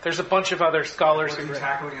while. There's a bunch of other scholars. What is he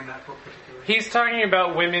tackling in that book particularly? He's talking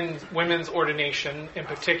about women's ordination in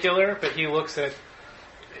particular, but he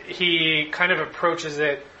kind of approaches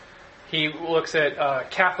it. He looks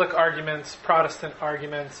at Catholic arguments, Protestant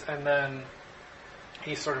arguments, and then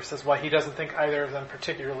he sort of says why he doesn't think either of them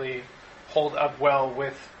particularly hold up well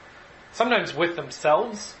sometimes with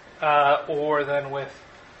themselves, or then with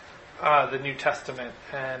the New Testament.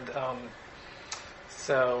 And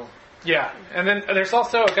and then there's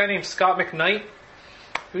also a guy named Scott McKnight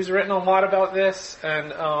who's written a lot about this,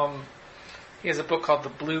 and He has a book called The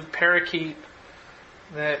Blue Parakeet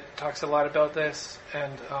that talks a lot about this,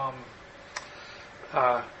 and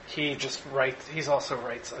he also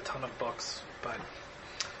writes a ton of books, but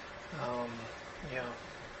yeah.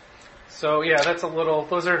 So yeah,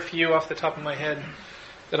 those are a few off the top of my head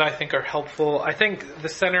that I think are helpful. I think the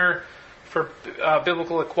Center for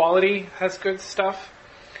Biblical Equality has good stuff.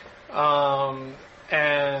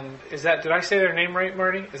 And did I say their name right,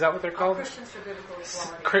 Marty? Is that what they're called? Christians for Biblical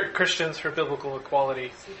Equality. Christians for Biblical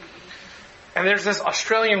Equality. And there's this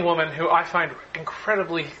Australian woman who I find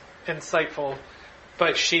incredibly insightful,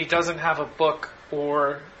 but she doesn't have a book,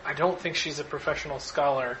 or I don't think she's a professional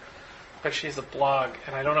scholar, but she's a blog,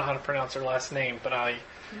 and I don't know how to pronounce her last name, but I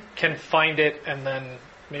can find it and then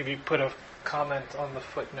maybe put a comment on the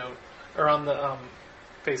footnote, or on the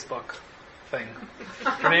Facebook thing.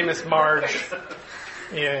 Her name is Marge.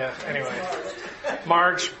 Yeah, anyway.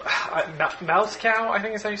 Marge Mouse Cow, I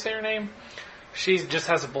think is how you say her name. She just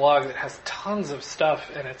has a blog that has tons of stuff,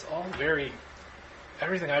 and it's all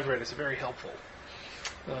everything I've read is very helpful.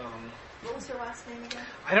 What was her last name again?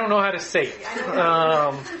 I don't know how to say it.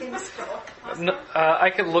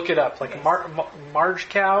 I could look it up, like Marge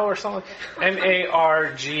Cow or something.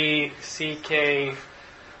 Margck.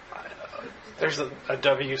 There's a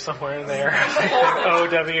W somewhere in there.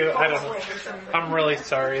 OW. I don't know. I'm really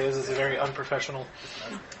sorry. This is very unprofessional.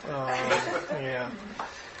 Yeah.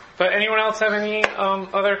 But anyone else have any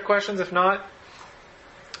other questions? If not,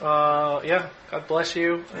 yeah. God bless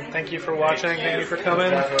you. And thank you for watching. Thank you for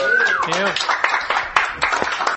coming. Yeah.